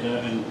dispatch data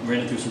and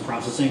ran it through some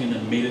processing and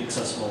then made it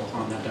accessible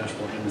on that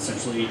dashboard. And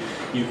essentially,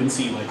 you can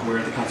see like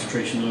where the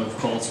concentration of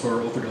calls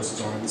for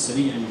overdoses are in the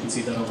city, and you can see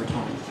that over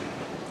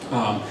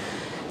time.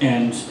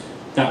 And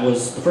that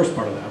was the first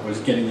part of that, was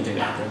getting the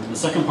data out there. And the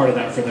second part of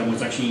that for them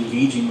was actually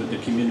engaging with the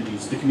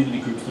communities, the community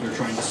groups that are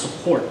trying to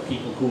support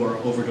people who are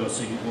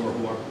overdosing or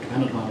who are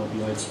dependent on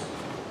opioids,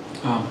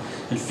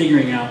 and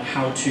figuring out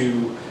how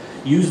to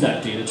use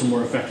that data to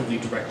more effectively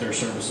direct their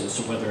services.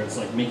 So whether it's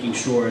like making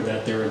sure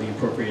that there are the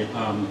appropriate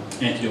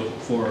antidote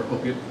for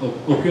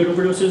opioid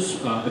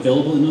overdoses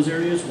available in those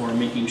areas, or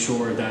making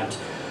sure that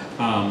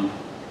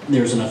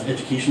there's enough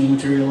educational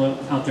material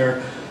out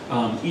there.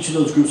 Each of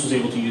those groups was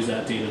able to use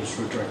that data to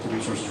sort of direct the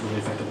resources really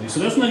effectively. So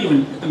that's not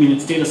even, I mean,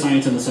 it's data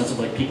science in the sense of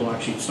like people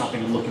actually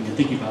stopping and looking and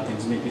thinking about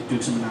things and maybe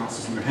doing some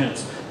analysis in their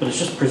heads, but it's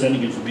just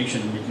presenting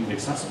information and making it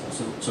accessible.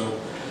 So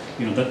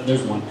you know,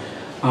 there's one.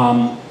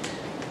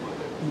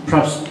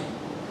 Perhaps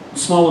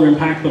smaller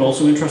impact, but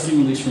also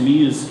interesting, at least for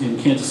me, is in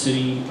Kansas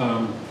City.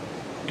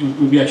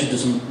 We actually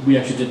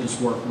did this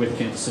work with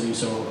Kansas City,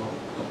 so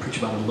I'll preach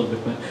about it a little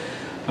bit.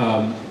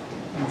 But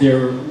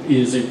there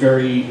is a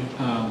very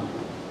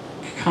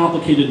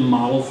complicated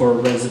model for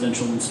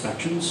residential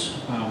inspections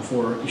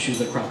for issues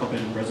that crop up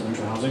in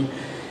residential housing.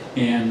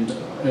 And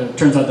it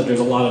turns out that there's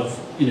a lot of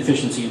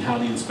inefficiency in how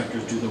the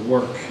inspectors do their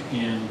work.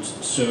 And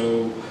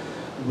so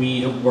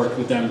we have worked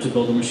with them to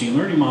build a machine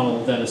learning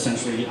model that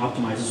essentially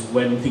optimizes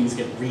when things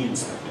get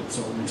re-inspected.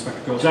 So when the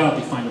inspector goes out,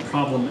 they find a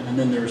problem, and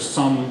then there's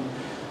some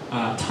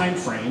time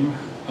frame,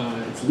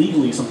 it's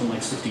legally something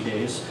like 60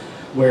 days,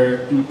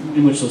 where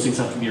in which those things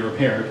have to be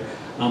repaired.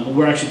 But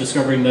we're actually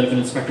discovering that if an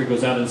inspector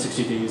goes out in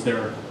 60 days,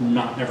 they're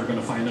not ever going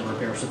to find that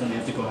repair, so then they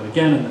have to go out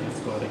again, and then they have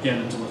to go out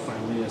again until it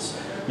finally is.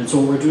 And so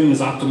what we're doing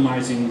is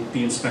optimizing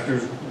the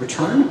inspector's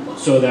return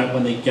so that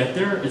when they get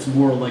there, it's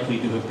more likely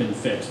to have been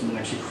fixed, and it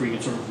actually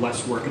creates sort of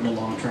less work in the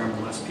long term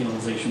and less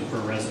penalization for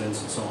residents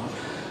and so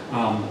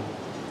on.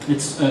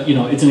 It's you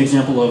know, it's an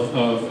example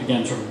of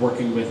again sort of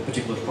working with a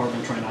particular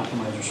department trying to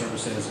optimize your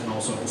services, and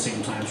also at the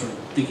same time sort of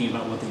thinking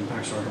about what the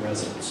impacts are to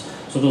residents.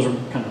 So those are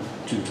kind of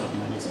two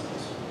top-of-mind examples.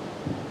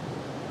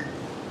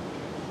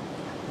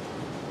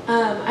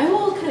 I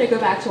will kind of go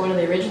back to one of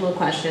the original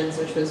questions,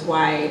 which was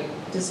why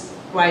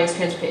is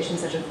transportation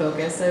such a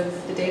focus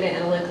of the data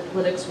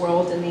analytics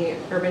world in the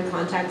urban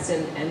context?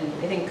 And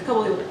I think a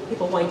couple of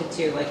people pointed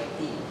to like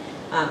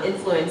the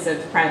influence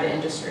of private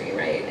industry,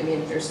 right? I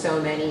mean, there's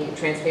so many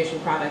transportation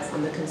products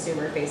on the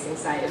consumer-facing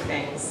side of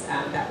things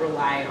that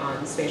rely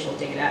on spatial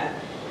data,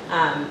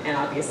 and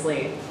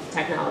obviously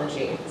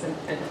technology,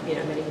 and you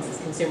know, many cases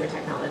consumer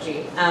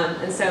technology,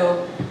 and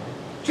so.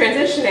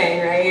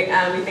 Transitioning,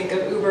 right? We think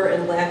of Uber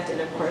and Lyft,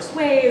 and of course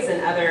Waze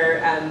and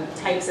other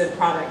types of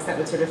products that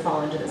would sort of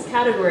fall into this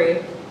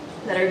category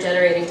that are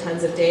generating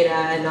tons of data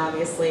and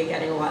obviously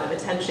getting a lot of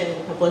attention,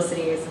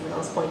 publicity, as someone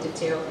else pointed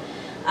to.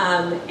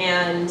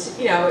 And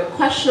you know,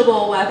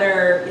 questionable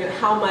whether, you know,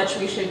 how much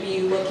we should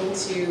be looking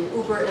to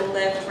Uber and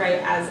Lyft,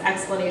 right, as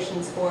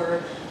explanations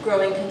for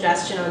growing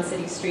congestion on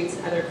city streets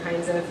and other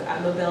kinds of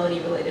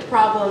mobility-related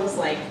problems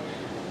like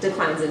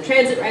declines in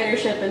transit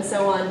ridership and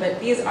so on, but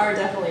these are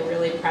definitely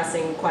really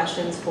pressing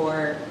questions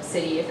for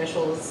city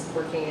officials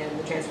working in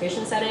the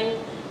transportation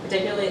setting,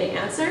 particularly to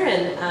answer.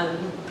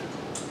 And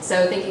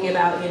so thinking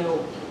about, you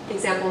know,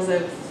 examples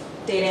of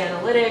data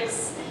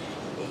analytics,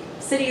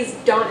 cities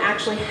don't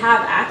actually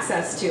have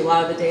access to a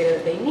lot of the data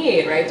that they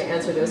need, right, to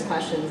answer those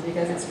questions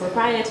because it's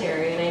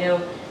proprietary. And I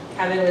know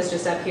Kevin was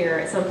just up here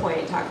at some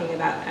point talking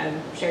about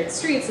shared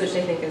streets, which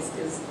I think is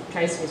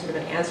tries to be sort of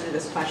an answer to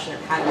this question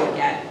of how do you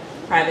get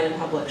private and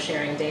public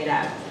sharing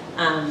data.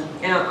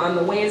 And on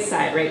the Waze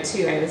side, right,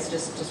 too, I was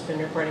just been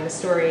reporting a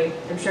story.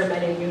 I'm sure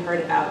many of you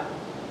heard about,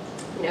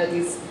 you know,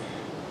 these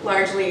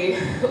largely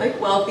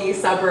like wealthy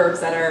suburbs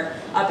that are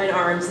up in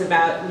arms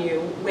about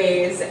new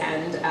Waze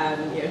and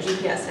you know,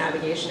 GPS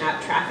navigation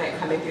app traffic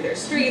coming through their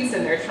streets,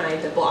 and they're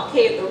trying to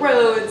blockade the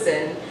roads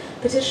and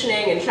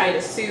petitioning and trying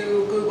to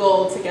sue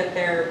Google to get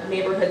their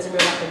neighborhoods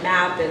removed off the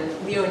map. And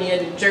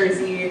Leonia, New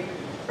Jersey,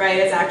 right,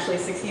 has actually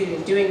succeeded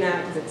in doing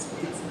that because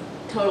it's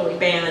totally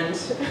banned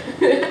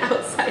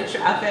outside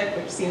traffic,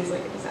 which seems like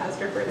a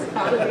disaster for its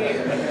economy.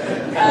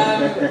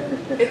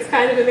 It's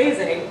kind of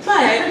amazing.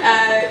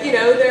 But, you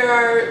know, there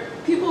are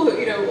people who,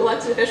 you know,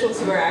 elected officials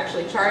who are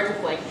actually charged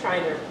with like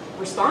trying to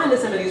respond to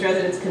some of these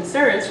residents'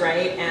 concerns,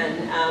 right,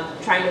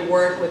 and trying to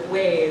work with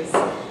Waze,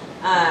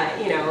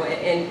 you know,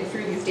 and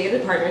through these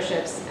data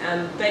partnerships.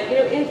 But, you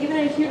know, even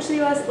in a huge city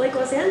like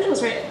Los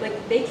Angeles, right,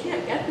 like they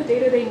can't get the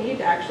data they need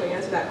to actually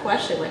answer that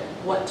question, like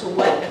to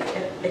what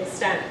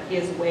extent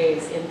is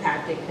Waze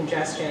impacting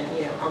congestion,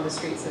 you know, on the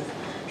streets of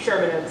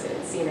Sherman Oaks and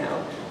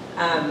Encino,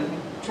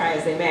 try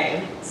as they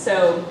may.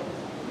 So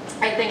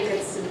I think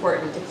it's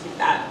important to keep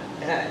that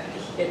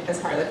as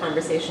part of the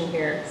conversation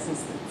here,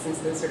 since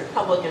the sort of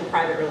public and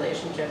private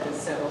relationship is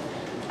so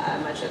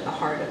much at the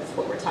heart of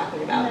what we're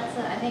talking about.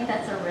 I think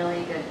that's a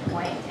really good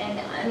point. And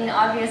I mean,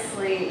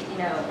 obviously, you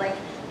know, like,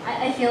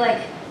 I feel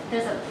like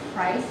there's a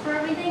price for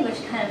everything,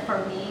 which kind of,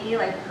 for me,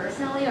 like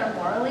personally or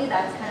morally,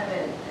 that's kind of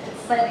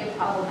it's slightly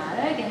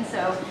problematic. And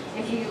so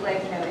if you,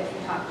 like, you know, if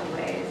you talk to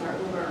Waze or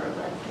Uber or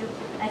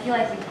Lyft, I feel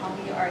like you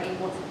probably are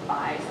able to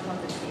buy some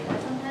of this data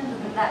sometimes.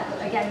 And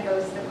that, again,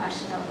 goes to the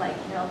question of, like,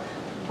 you know,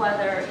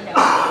 whether, you know,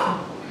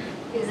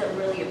 is it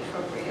really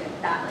appropriate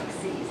that, like,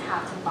 cities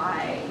have to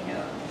buy, you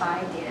know, buy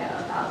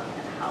data about kind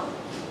of how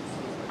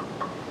cities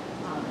work.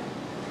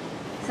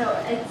 So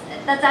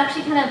that's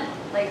actually kind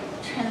of like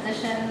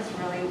transitions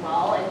really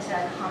well into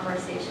a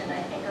conversation,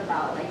 I think,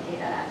 about like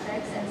data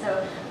ethics. And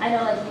so I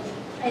know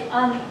like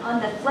on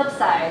the flip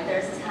side,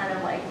 there's this kind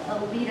of like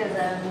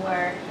elitism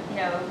where, you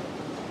know,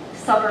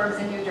 suburbs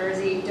in New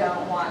Jersey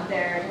don't want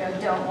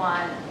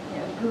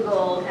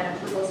Google, kind of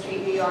Google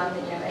Street View on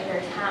the, in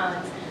their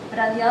towns. But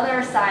on the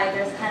other side,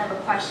 there's kind of a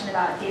question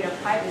about data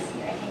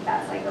privacy. I think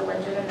that's like a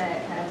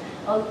legitimate kind of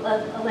a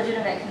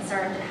legitimate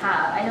concern to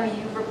have. I know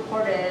you've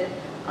reported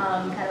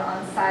kind of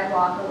on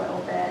Sidewalk a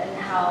little bit and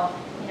how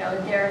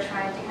they're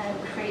trying to kind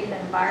of create an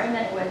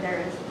environment where there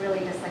is really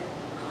just like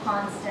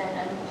constant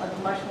and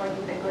much more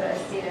ubiquitous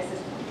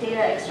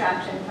data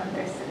extraction from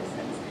their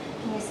citizens.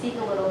 Can you speak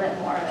a little bit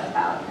more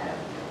about kind of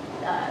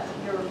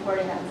your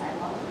reporting on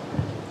Sidewalk?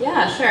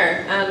 Yeah,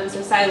 sure.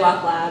 So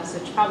Sidewalk Labs,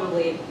 which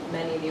probably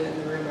many of you in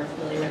the room are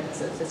familiar with,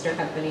 is a sister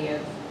company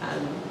of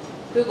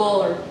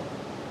Google, or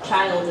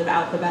child of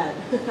Alphabet,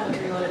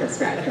 however you want to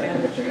describe it.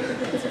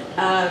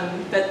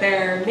 But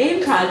their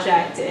main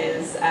project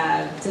is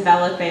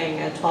developing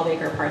a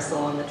 12-acre parcel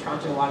on the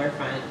Toronto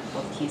waterfront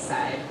called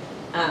Quayside.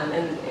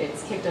 And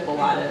it's kicked up a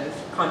lot of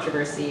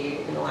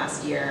controversy in the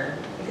last year.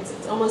 I think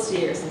it's almost a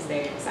year since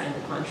they signed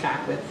the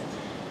contract with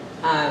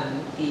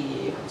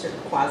the sort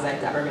of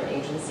quasi-government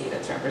agency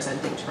that's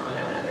representing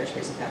Toronto and other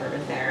tiers of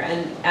government there.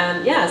 And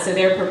yeah, so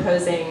they're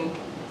proposing,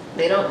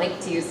 they don't like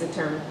to use the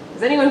term,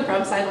 is anyone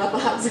from Sidewalk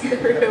Labs in the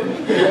room?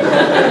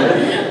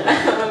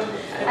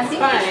 I think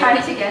they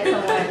tried to get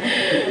someone, but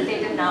they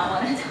did not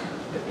want to talk.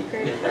 Would be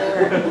great if they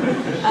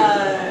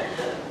were.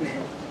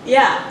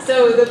 Yeah,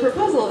 so the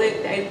proposal,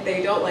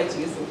 they don't like to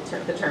use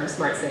the term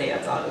smart city,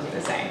 that's all I was going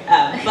to say.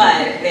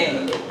 But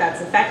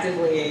that's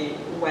effectively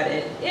what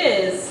it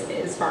is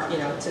far, to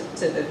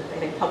the, I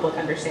think, public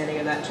understanding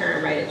of that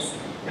term, right? It's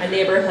a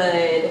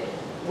neighborhood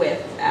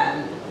with,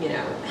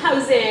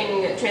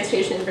 housing,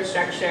 transportation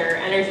infrastructure,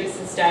 energy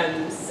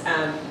systems,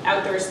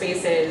 outdoor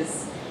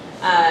spaces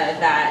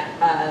that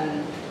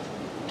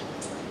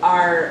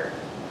are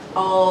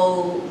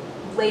all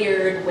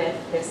layered with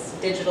this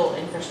digital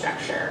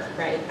infrastructure,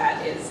 right,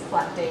 that is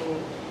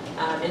collecting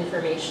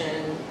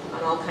information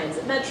on all kinds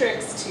of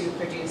metrics to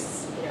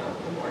produce,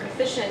 a more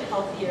efficient,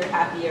 healthier,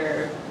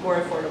 happier, more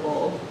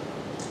affordable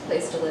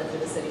place to live for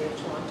the city of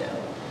Toronto.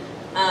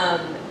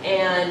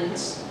 And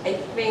I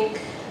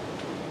think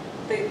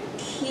the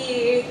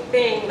key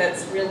thing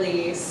that's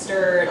really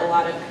stirred a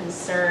lot of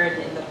concern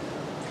in the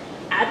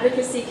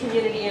advocacy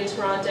community in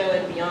Toronto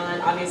and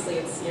beyond, obviously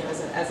it's,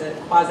 as a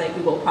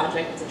quasi-Google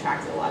project, it's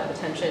attracted a lot of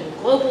attention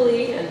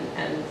globally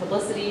and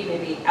publicity,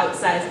 maybe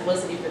outsized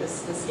publicity for the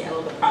scale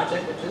of the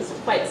project, which is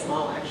quite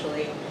small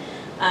actually,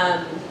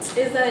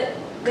 is that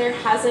there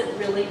hasn't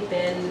really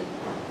been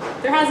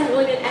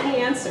any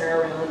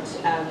answer around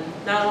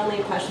not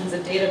only questions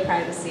of data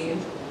privacy,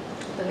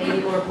 but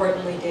maybe more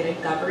importantly data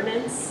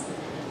governance,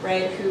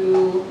 right?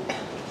 Who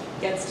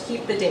gets to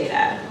keep the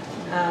data?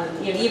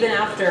 Even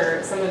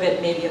after some of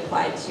it may be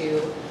applied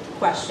to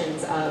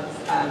questions of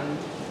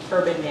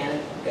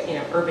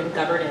urban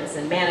governance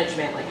and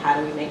management, like how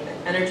do we make the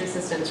energy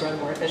systems run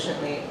more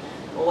efficiently?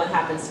 Well, what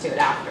happens to it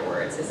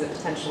afterwards? Is it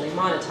potentially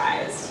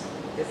monetized?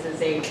 This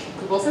is a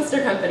Google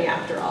sister company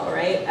after all,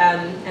 right?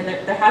 And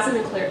there hasn't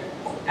been clear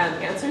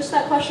answers to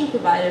that question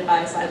provided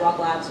by Sidewalk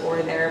Labs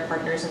or their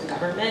partners in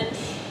government.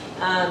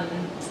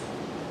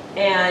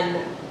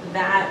 And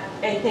that,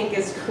 I think,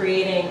 is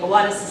creating a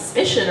lot of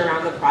suspicion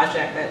around the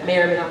project that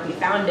may or may not be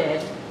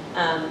founded,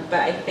 but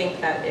I think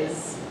that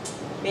is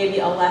maybe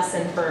a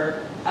lesson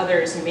for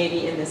others who may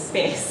be in this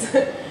space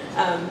to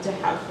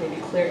have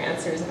maybe clear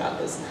answers about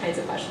those kinds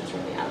of questions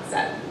from the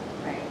outset.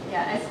 Right,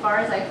 yeah, as far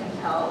as I can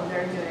tell,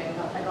 they're doing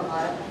like a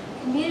lot of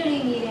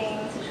community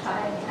meetings to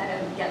try and kind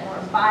of get more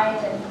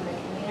buy-in from the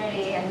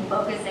community and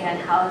focusing on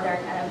how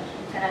they're kind of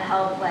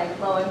help like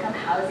low-income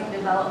housing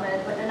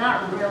development, but they're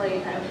not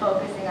really kind of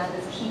focusing on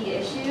this key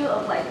issue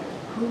of like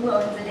who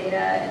owns the data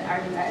and are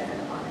you guys going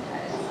to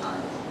monetize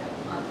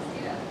on this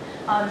data.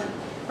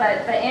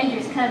 But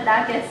Andrews, kind of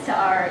that gets to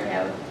our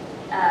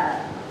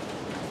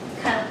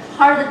kind of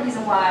part of the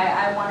reason why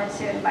I wanted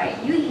to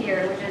invite you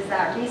here, which is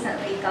that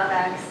recently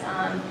GovX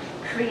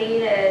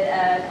created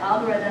an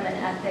algorithm and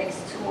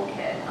ethics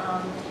toolkit,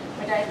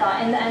 which I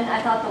thought, and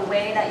I thought the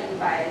way that you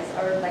guys,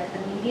 or like the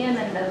medium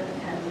and the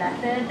kind of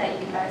method that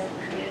you guys have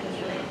created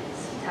is really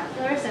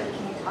spectacular. So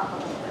can you talk a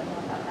little bit more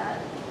about that?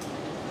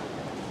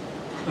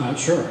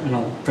 Sure, and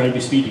I'll try to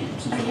be speedy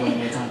since we're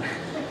running out of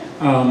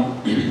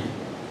time.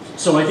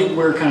 So I think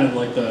we're kind of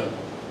like the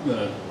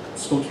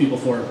spokespeople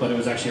for it, but it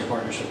was actually a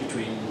partnership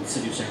between the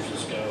City of San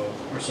Francisco,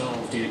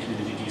 ourselves, Data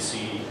Community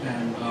DC,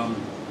 and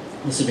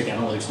the Civic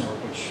Analytics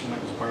Network, which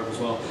Mike was a part of as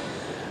well.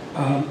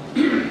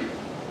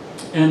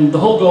 And the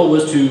whole goal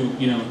was to,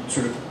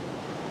 sort of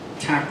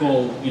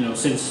tackle,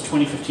 since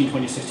 2015,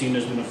 2016,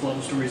 there's been a flood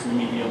of stories in the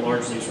media,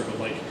 largely sort of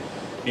like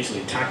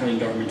basically tackling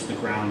government to the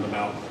ground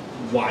about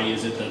why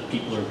is it that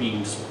people are being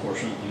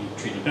disproportionately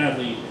treated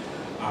badly,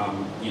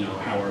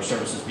 how are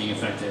services being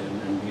affected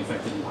and being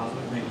affected in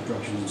positive and negative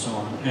directions and so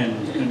on.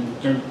 And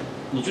they're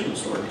legitimate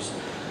stories.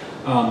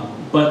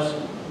 But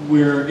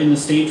we're in the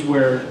stage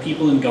where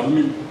people in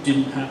government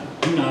did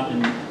not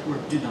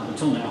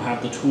until now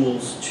have the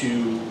tools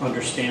to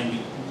understand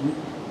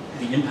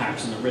the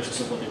impacts and the risks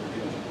of what they were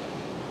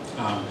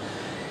doing.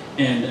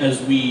 And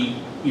as we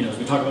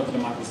talk about the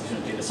democratization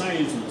of data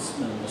science and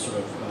the sort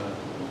of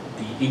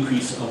the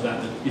increase of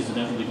that is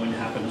inevitably going to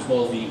happen, as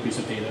well as the increase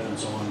of data and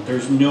so on,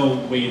 there's no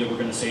way that we're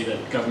going to say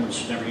that governments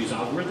should never use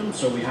algorithms,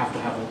 so we have to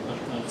have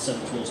a set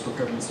of tools for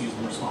governments to use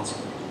them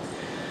responsibly.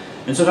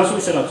 And so that's what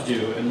we set out to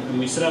do, and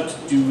we set out to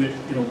do it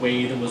in a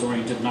way that was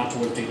oriented not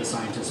towards data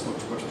scientists, but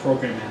towards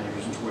program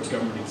managers and towards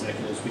government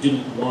executives. We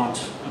didn't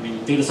want,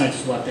 data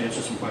scientists will have to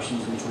answer some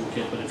questions in the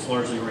toolkit, but it's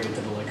largely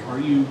oriented to like, are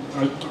you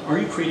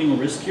creating a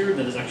risk here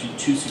that is actually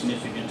too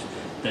significant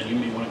that you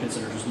may want to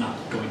consider just not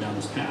going down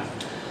this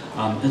path?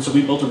 And so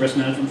we built a risk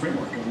management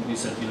framework, and we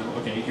said,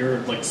 okay, here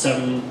are like 6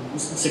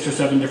 or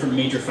 7 different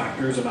major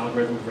factors of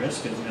algorithmic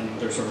risk, and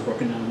they're sort of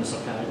broken down into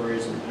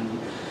subcategories, and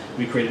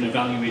we created an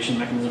evaluation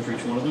mechanism for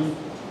each one of them.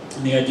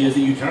 And the idea is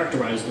that you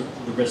characterize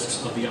the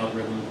risks of the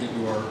algorithm that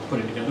you are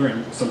putting together,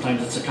 and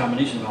sometimes it's a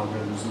combination of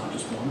algorithms, not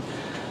just one.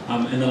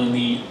 And then on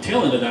the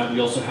tail end of that, we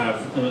also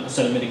have a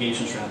set of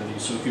mitigation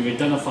strategies. So if you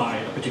identify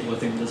a particular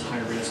thing that is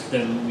high risk,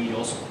 then we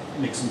also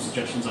make some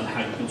suggestions on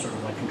how you can sort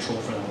of like control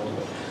for that a little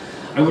bit.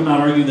 I would not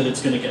argue that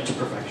it's going to get to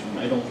perfection.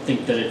 I don't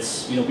think that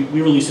it's,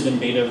 we release it in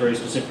beta very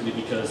specifically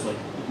because like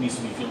it needs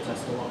to be field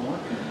tested a lot more.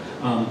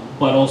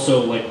 But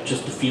also like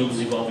just the field is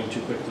evolving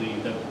too quickly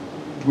that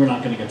we're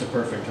not going to get to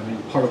perfect.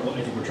 Part of what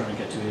I think we're trying to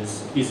get to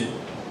is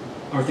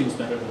are things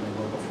better than they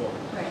were before?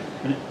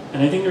 Right.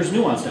 And I think there's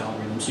nuance to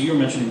algorithms. So you were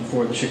mentioning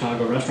before the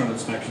Chicago restaurant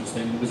inspections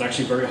thing. It was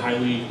actually very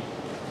highly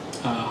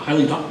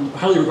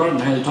regarded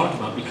and highly talked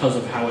about because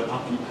of how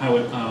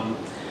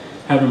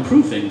it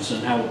improved things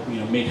and how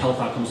made health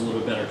outcomes a little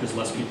bit better because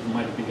less people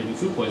might have been getting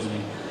food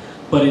poisoning.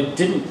 But it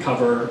didn't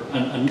cover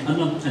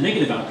a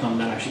negative outcome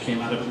that actually came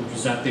out of it, which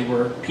was that they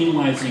were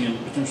penalizing and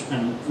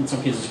in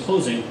some cases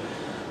closing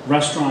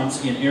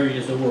restaurants in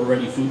areas that were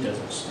already food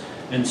deserts.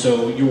 And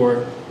so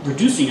you're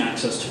reducing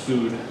access to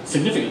food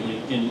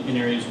significantly in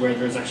areas where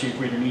there's actually a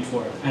greater need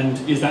for it. And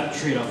is that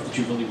trade-off that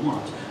you really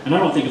want? And I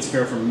don't think it's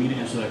fair for me to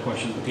answer that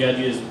question, but the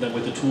idea is that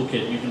with the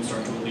toolkit, you can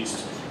start to at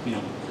least,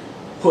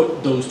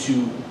 put those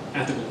two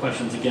ethical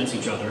questions against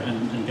each other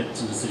and get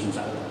some decisions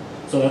out of that.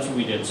 So that's what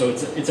we did. So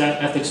it's at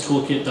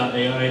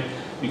ethicstoolkit.ai.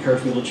 We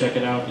encourage people to check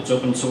it out. It's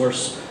open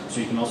source, so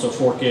you can also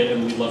fork it,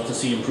 and we'd love to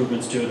see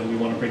improvements to it, and we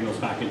want to bring those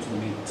back into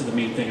the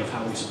main thing of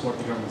how we support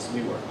the governments that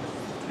we work with.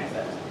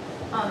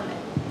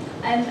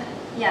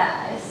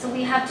 So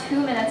we have 2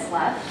 minutes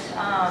left.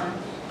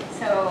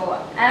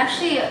 So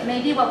actually,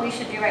 maybe what we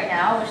should do right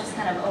now is just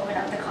kind of open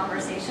up the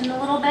conversation a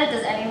little bit.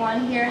 Does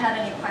anyone here have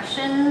any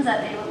questions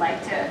that they would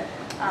like to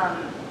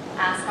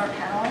ask our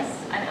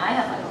panelists? I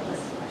have like a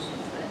list of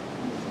questions, but.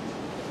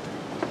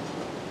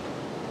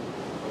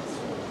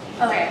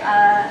 Okay,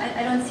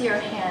 I don't see your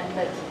hand,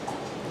 but.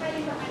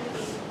 Hiding behind the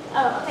beam.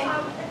 Oh, okay.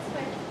 That's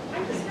fine.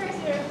 I'm just curious,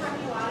 you're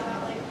talking a lot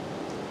about, like,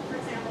 for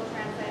example,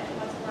 transit and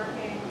what's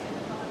working in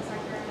the public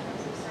sector in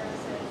terms of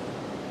services.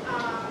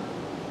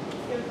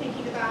 You're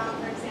thinking about,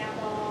 for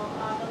example,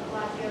 the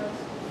Bellagio's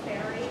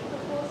ferry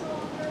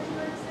proposal for New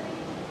York City.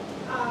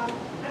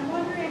 I'm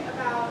wondering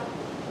about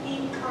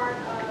being part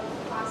of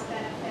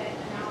cost-benefit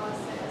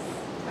analysis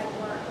type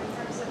work in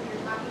terms of you're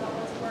talking about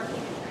what's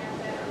working in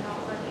transit or not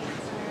working in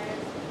some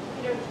areas.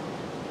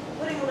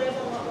 Putting a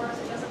label on what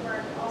works and doesn't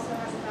work also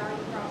has a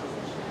value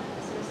proposition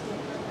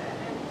associated with it.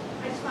 And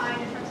I just find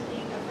in terms of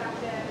being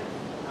effective,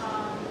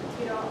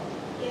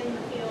 in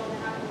the field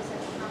and having those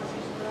types of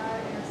conversations without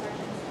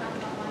intersections,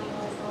 talking about money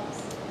always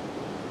helps.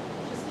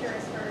 Just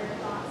curious for your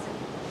thoughts.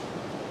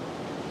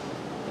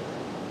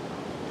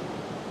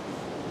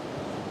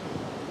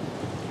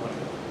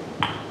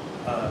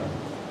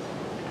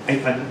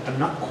 I'm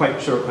not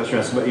quite sure what question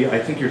you're asking, but I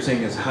think you're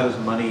saying is how does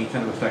money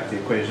kind of affect the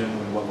equation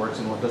and what works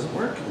and what doesn't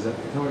work? Is that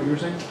what you were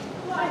saying?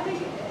 Well, I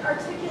think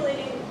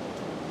articulating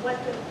what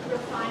your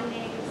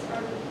findings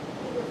are,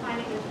 your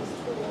findings of these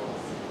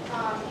tools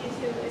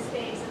into a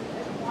space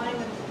and wanting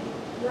them to be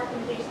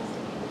recommendations to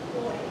be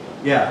deployed.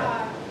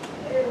 Yeah.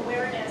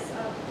 Awareness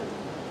of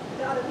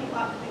the other people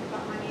have to think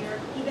about money, or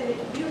even if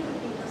you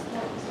could be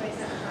more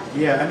persuasive.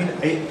 Yeah,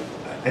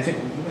 I think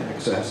you might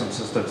actually have some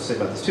stuff to say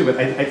about this too, but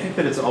I think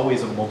that it's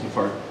always a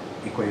multi-part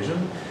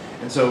equation.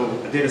 And so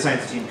a data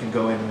science team can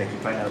go in and they can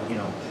find out,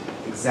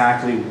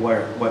 exactly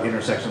what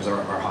intersections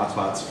are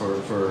hotspots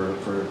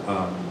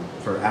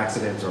for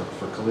accidents or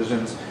for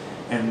collisions.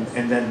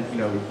 And then,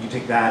 you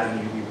take that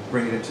and you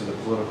bring it into the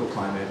political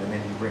climate, and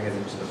then you bring it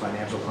into the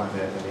financial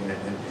climate,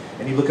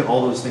 and you look at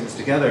all those things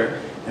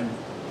together, and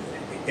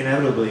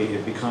inevitably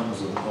it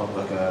becomes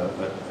like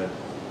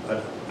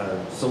a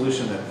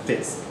solution that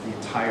fits the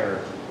entire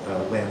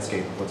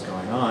landscape of what's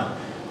going on.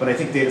 But I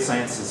think data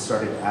science has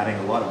started adding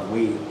a lot of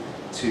weight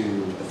to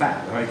the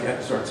fact, right?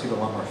 It starts to give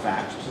a lot more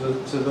fact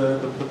to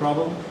the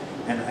problem,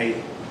 and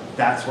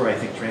that's where I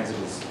think transit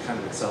is kind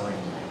of excelling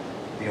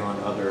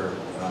beyond other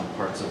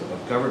parts of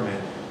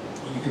government.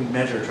 you can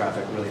measure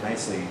traffic really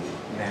nicely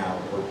now,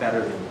 or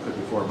better than you could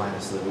before,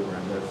 minus the Uber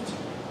and Lyft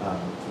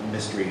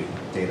mystery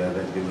data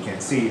that we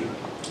can't see.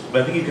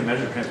 But I think you can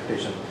measure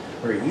transportation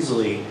very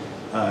easily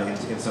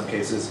in some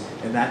cases,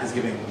 and that is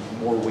giving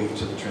more weight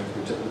to the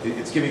transportation.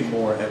 It's giving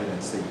more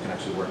evidence that you can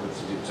actually work with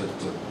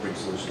to bring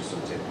solutions to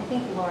the table. I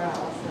think Laura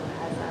also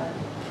has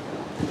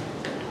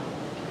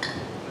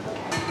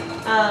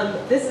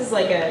a... This is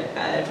like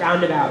a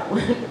roundabout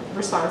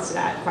response to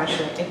that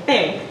question, I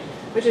think,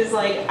 which is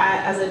like,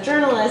 as a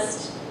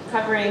journalist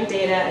covering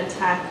data and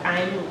tech,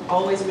 I'm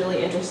always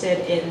really interested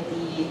in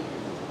the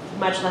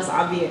much less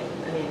obvious,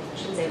 I mean, I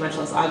shouldn't say much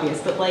less obvious,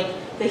 but like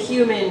the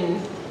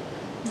human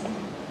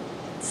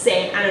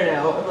saying, I don't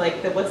know,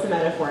 like, what's the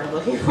metaphor I'm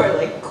looking for?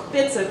 Like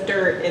bits of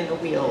dirt in the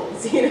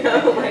wheels, you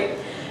know, like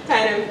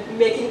kind of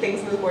making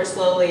things move more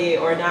slowly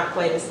or not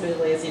quite as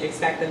smoothly as you'd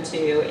expect them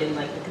to in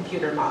like the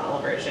computer model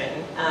version.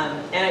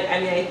 And I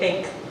mean, I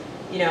think,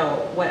 you know,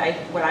 what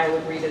I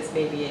would read as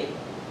maybe a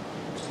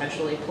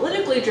potentially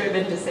politically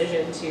driven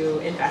decision to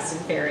invest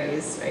in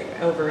ferries, right,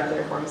 over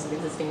other forms of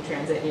existing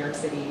transit in New York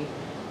City.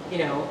 You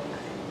know,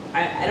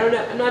 I don't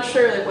know, I'm not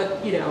sure like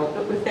what, you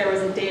know, if there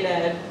was a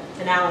data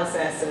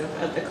analysis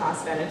of the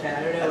cost benefit,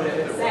 I don't know what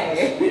it would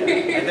say.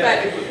 Yeah,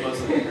 I think with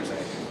most of the things you're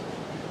saying.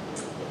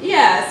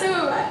 Yeah,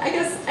 so I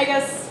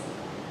guess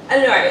I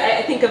don't know.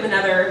 I think of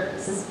another.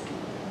 This is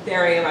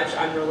very much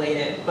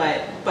unrelated,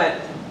 but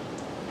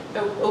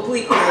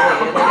obliquely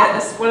related.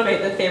 Like one of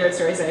the favorite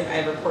stories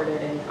I've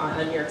reported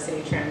on New York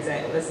City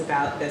Transit was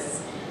about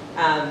this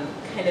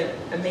kind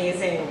of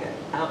amazing,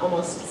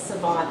 almost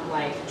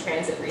savant-like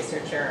transit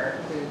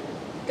researcher who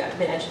got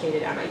been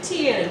educated at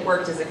MIT and had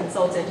worked as a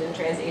consultant in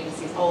transit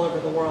agencies all over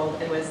the world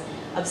and was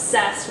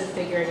obsessed with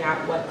figuring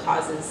out what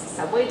causes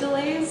subway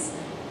delays.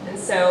 And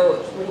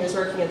so when he was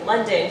working in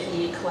London,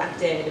 he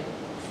collected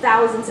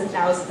thousands and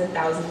thousands and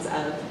thousands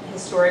of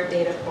historic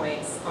data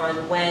points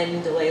on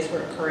when delays were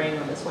occurring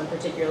on this one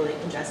particularly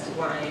congested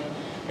line,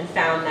 and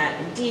found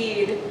that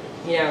indeed,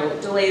 you know,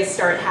 delays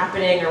start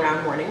happening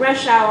around morning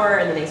rush hour,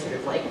 and then they sort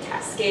of like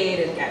cascade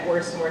and get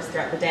worse and worse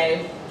throughout the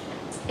day.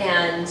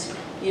 And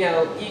you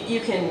know, you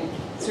can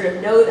sort of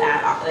know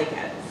that like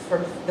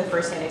from the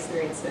first-hand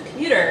experience of the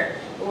commuter.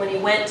 But when he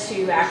went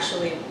to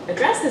actually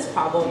address this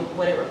problem,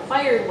 what it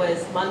required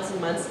was months and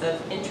months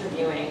of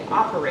interviewing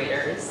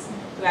operators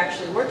who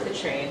actually work the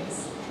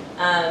trains.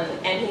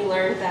 And he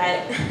learned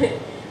that,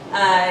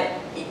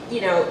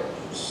 you know,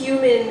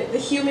 the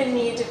human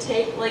need to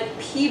take like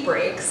pee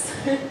breaks,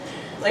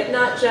 like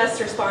not just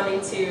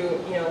responding to,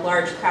 you know,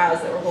 large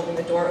crowds that were holding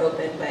the door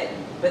open,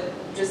 but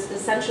just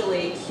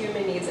essentially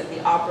human needs of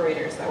the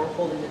operators that were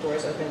holding the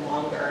doors open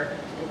longer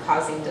and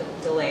causing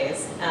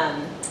delays.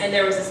 And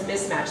there was this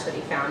mismatch that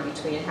he found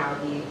between how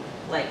the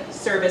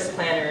service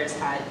planners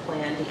had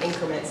planned the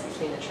increments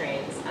between the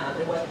trains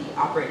and what the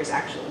operators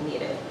actually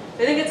needed.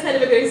 I think it's kind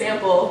of a good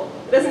example.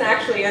 It doesn't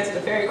actually answer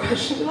the ferry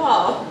question at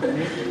all,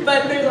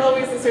 but there's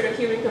always this sort of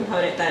human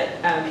component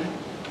that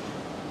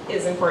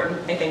is important,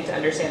 I think, to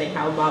understanding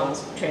how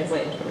models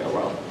translate into the real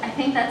world. I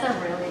think that's a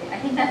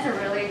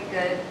really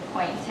good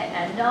point to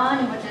end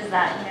on, which is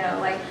that, you know,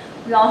 like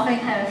we often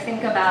kind of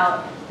think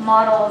about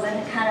models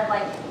and kind of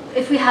like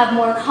if we have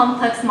more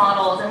complex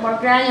models and more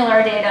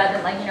granular data,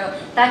 then like, you know,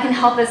 that can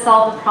help us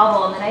solve the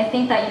problem. And I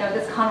think that, you know,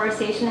 this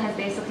conversation has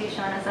basically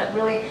shown us that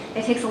really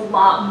it takes a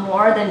lot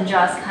more than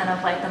just kind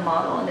of like the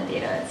model and the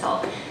data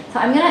itself. So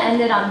I'm going to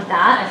end it on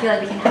that. I feel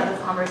like we can have this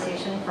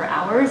conversation for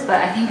hours,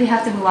 but I think we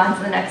have to move on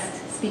to the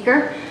next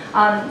speaker.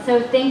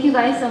 So thank you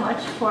guys so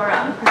much for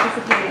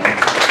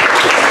participating.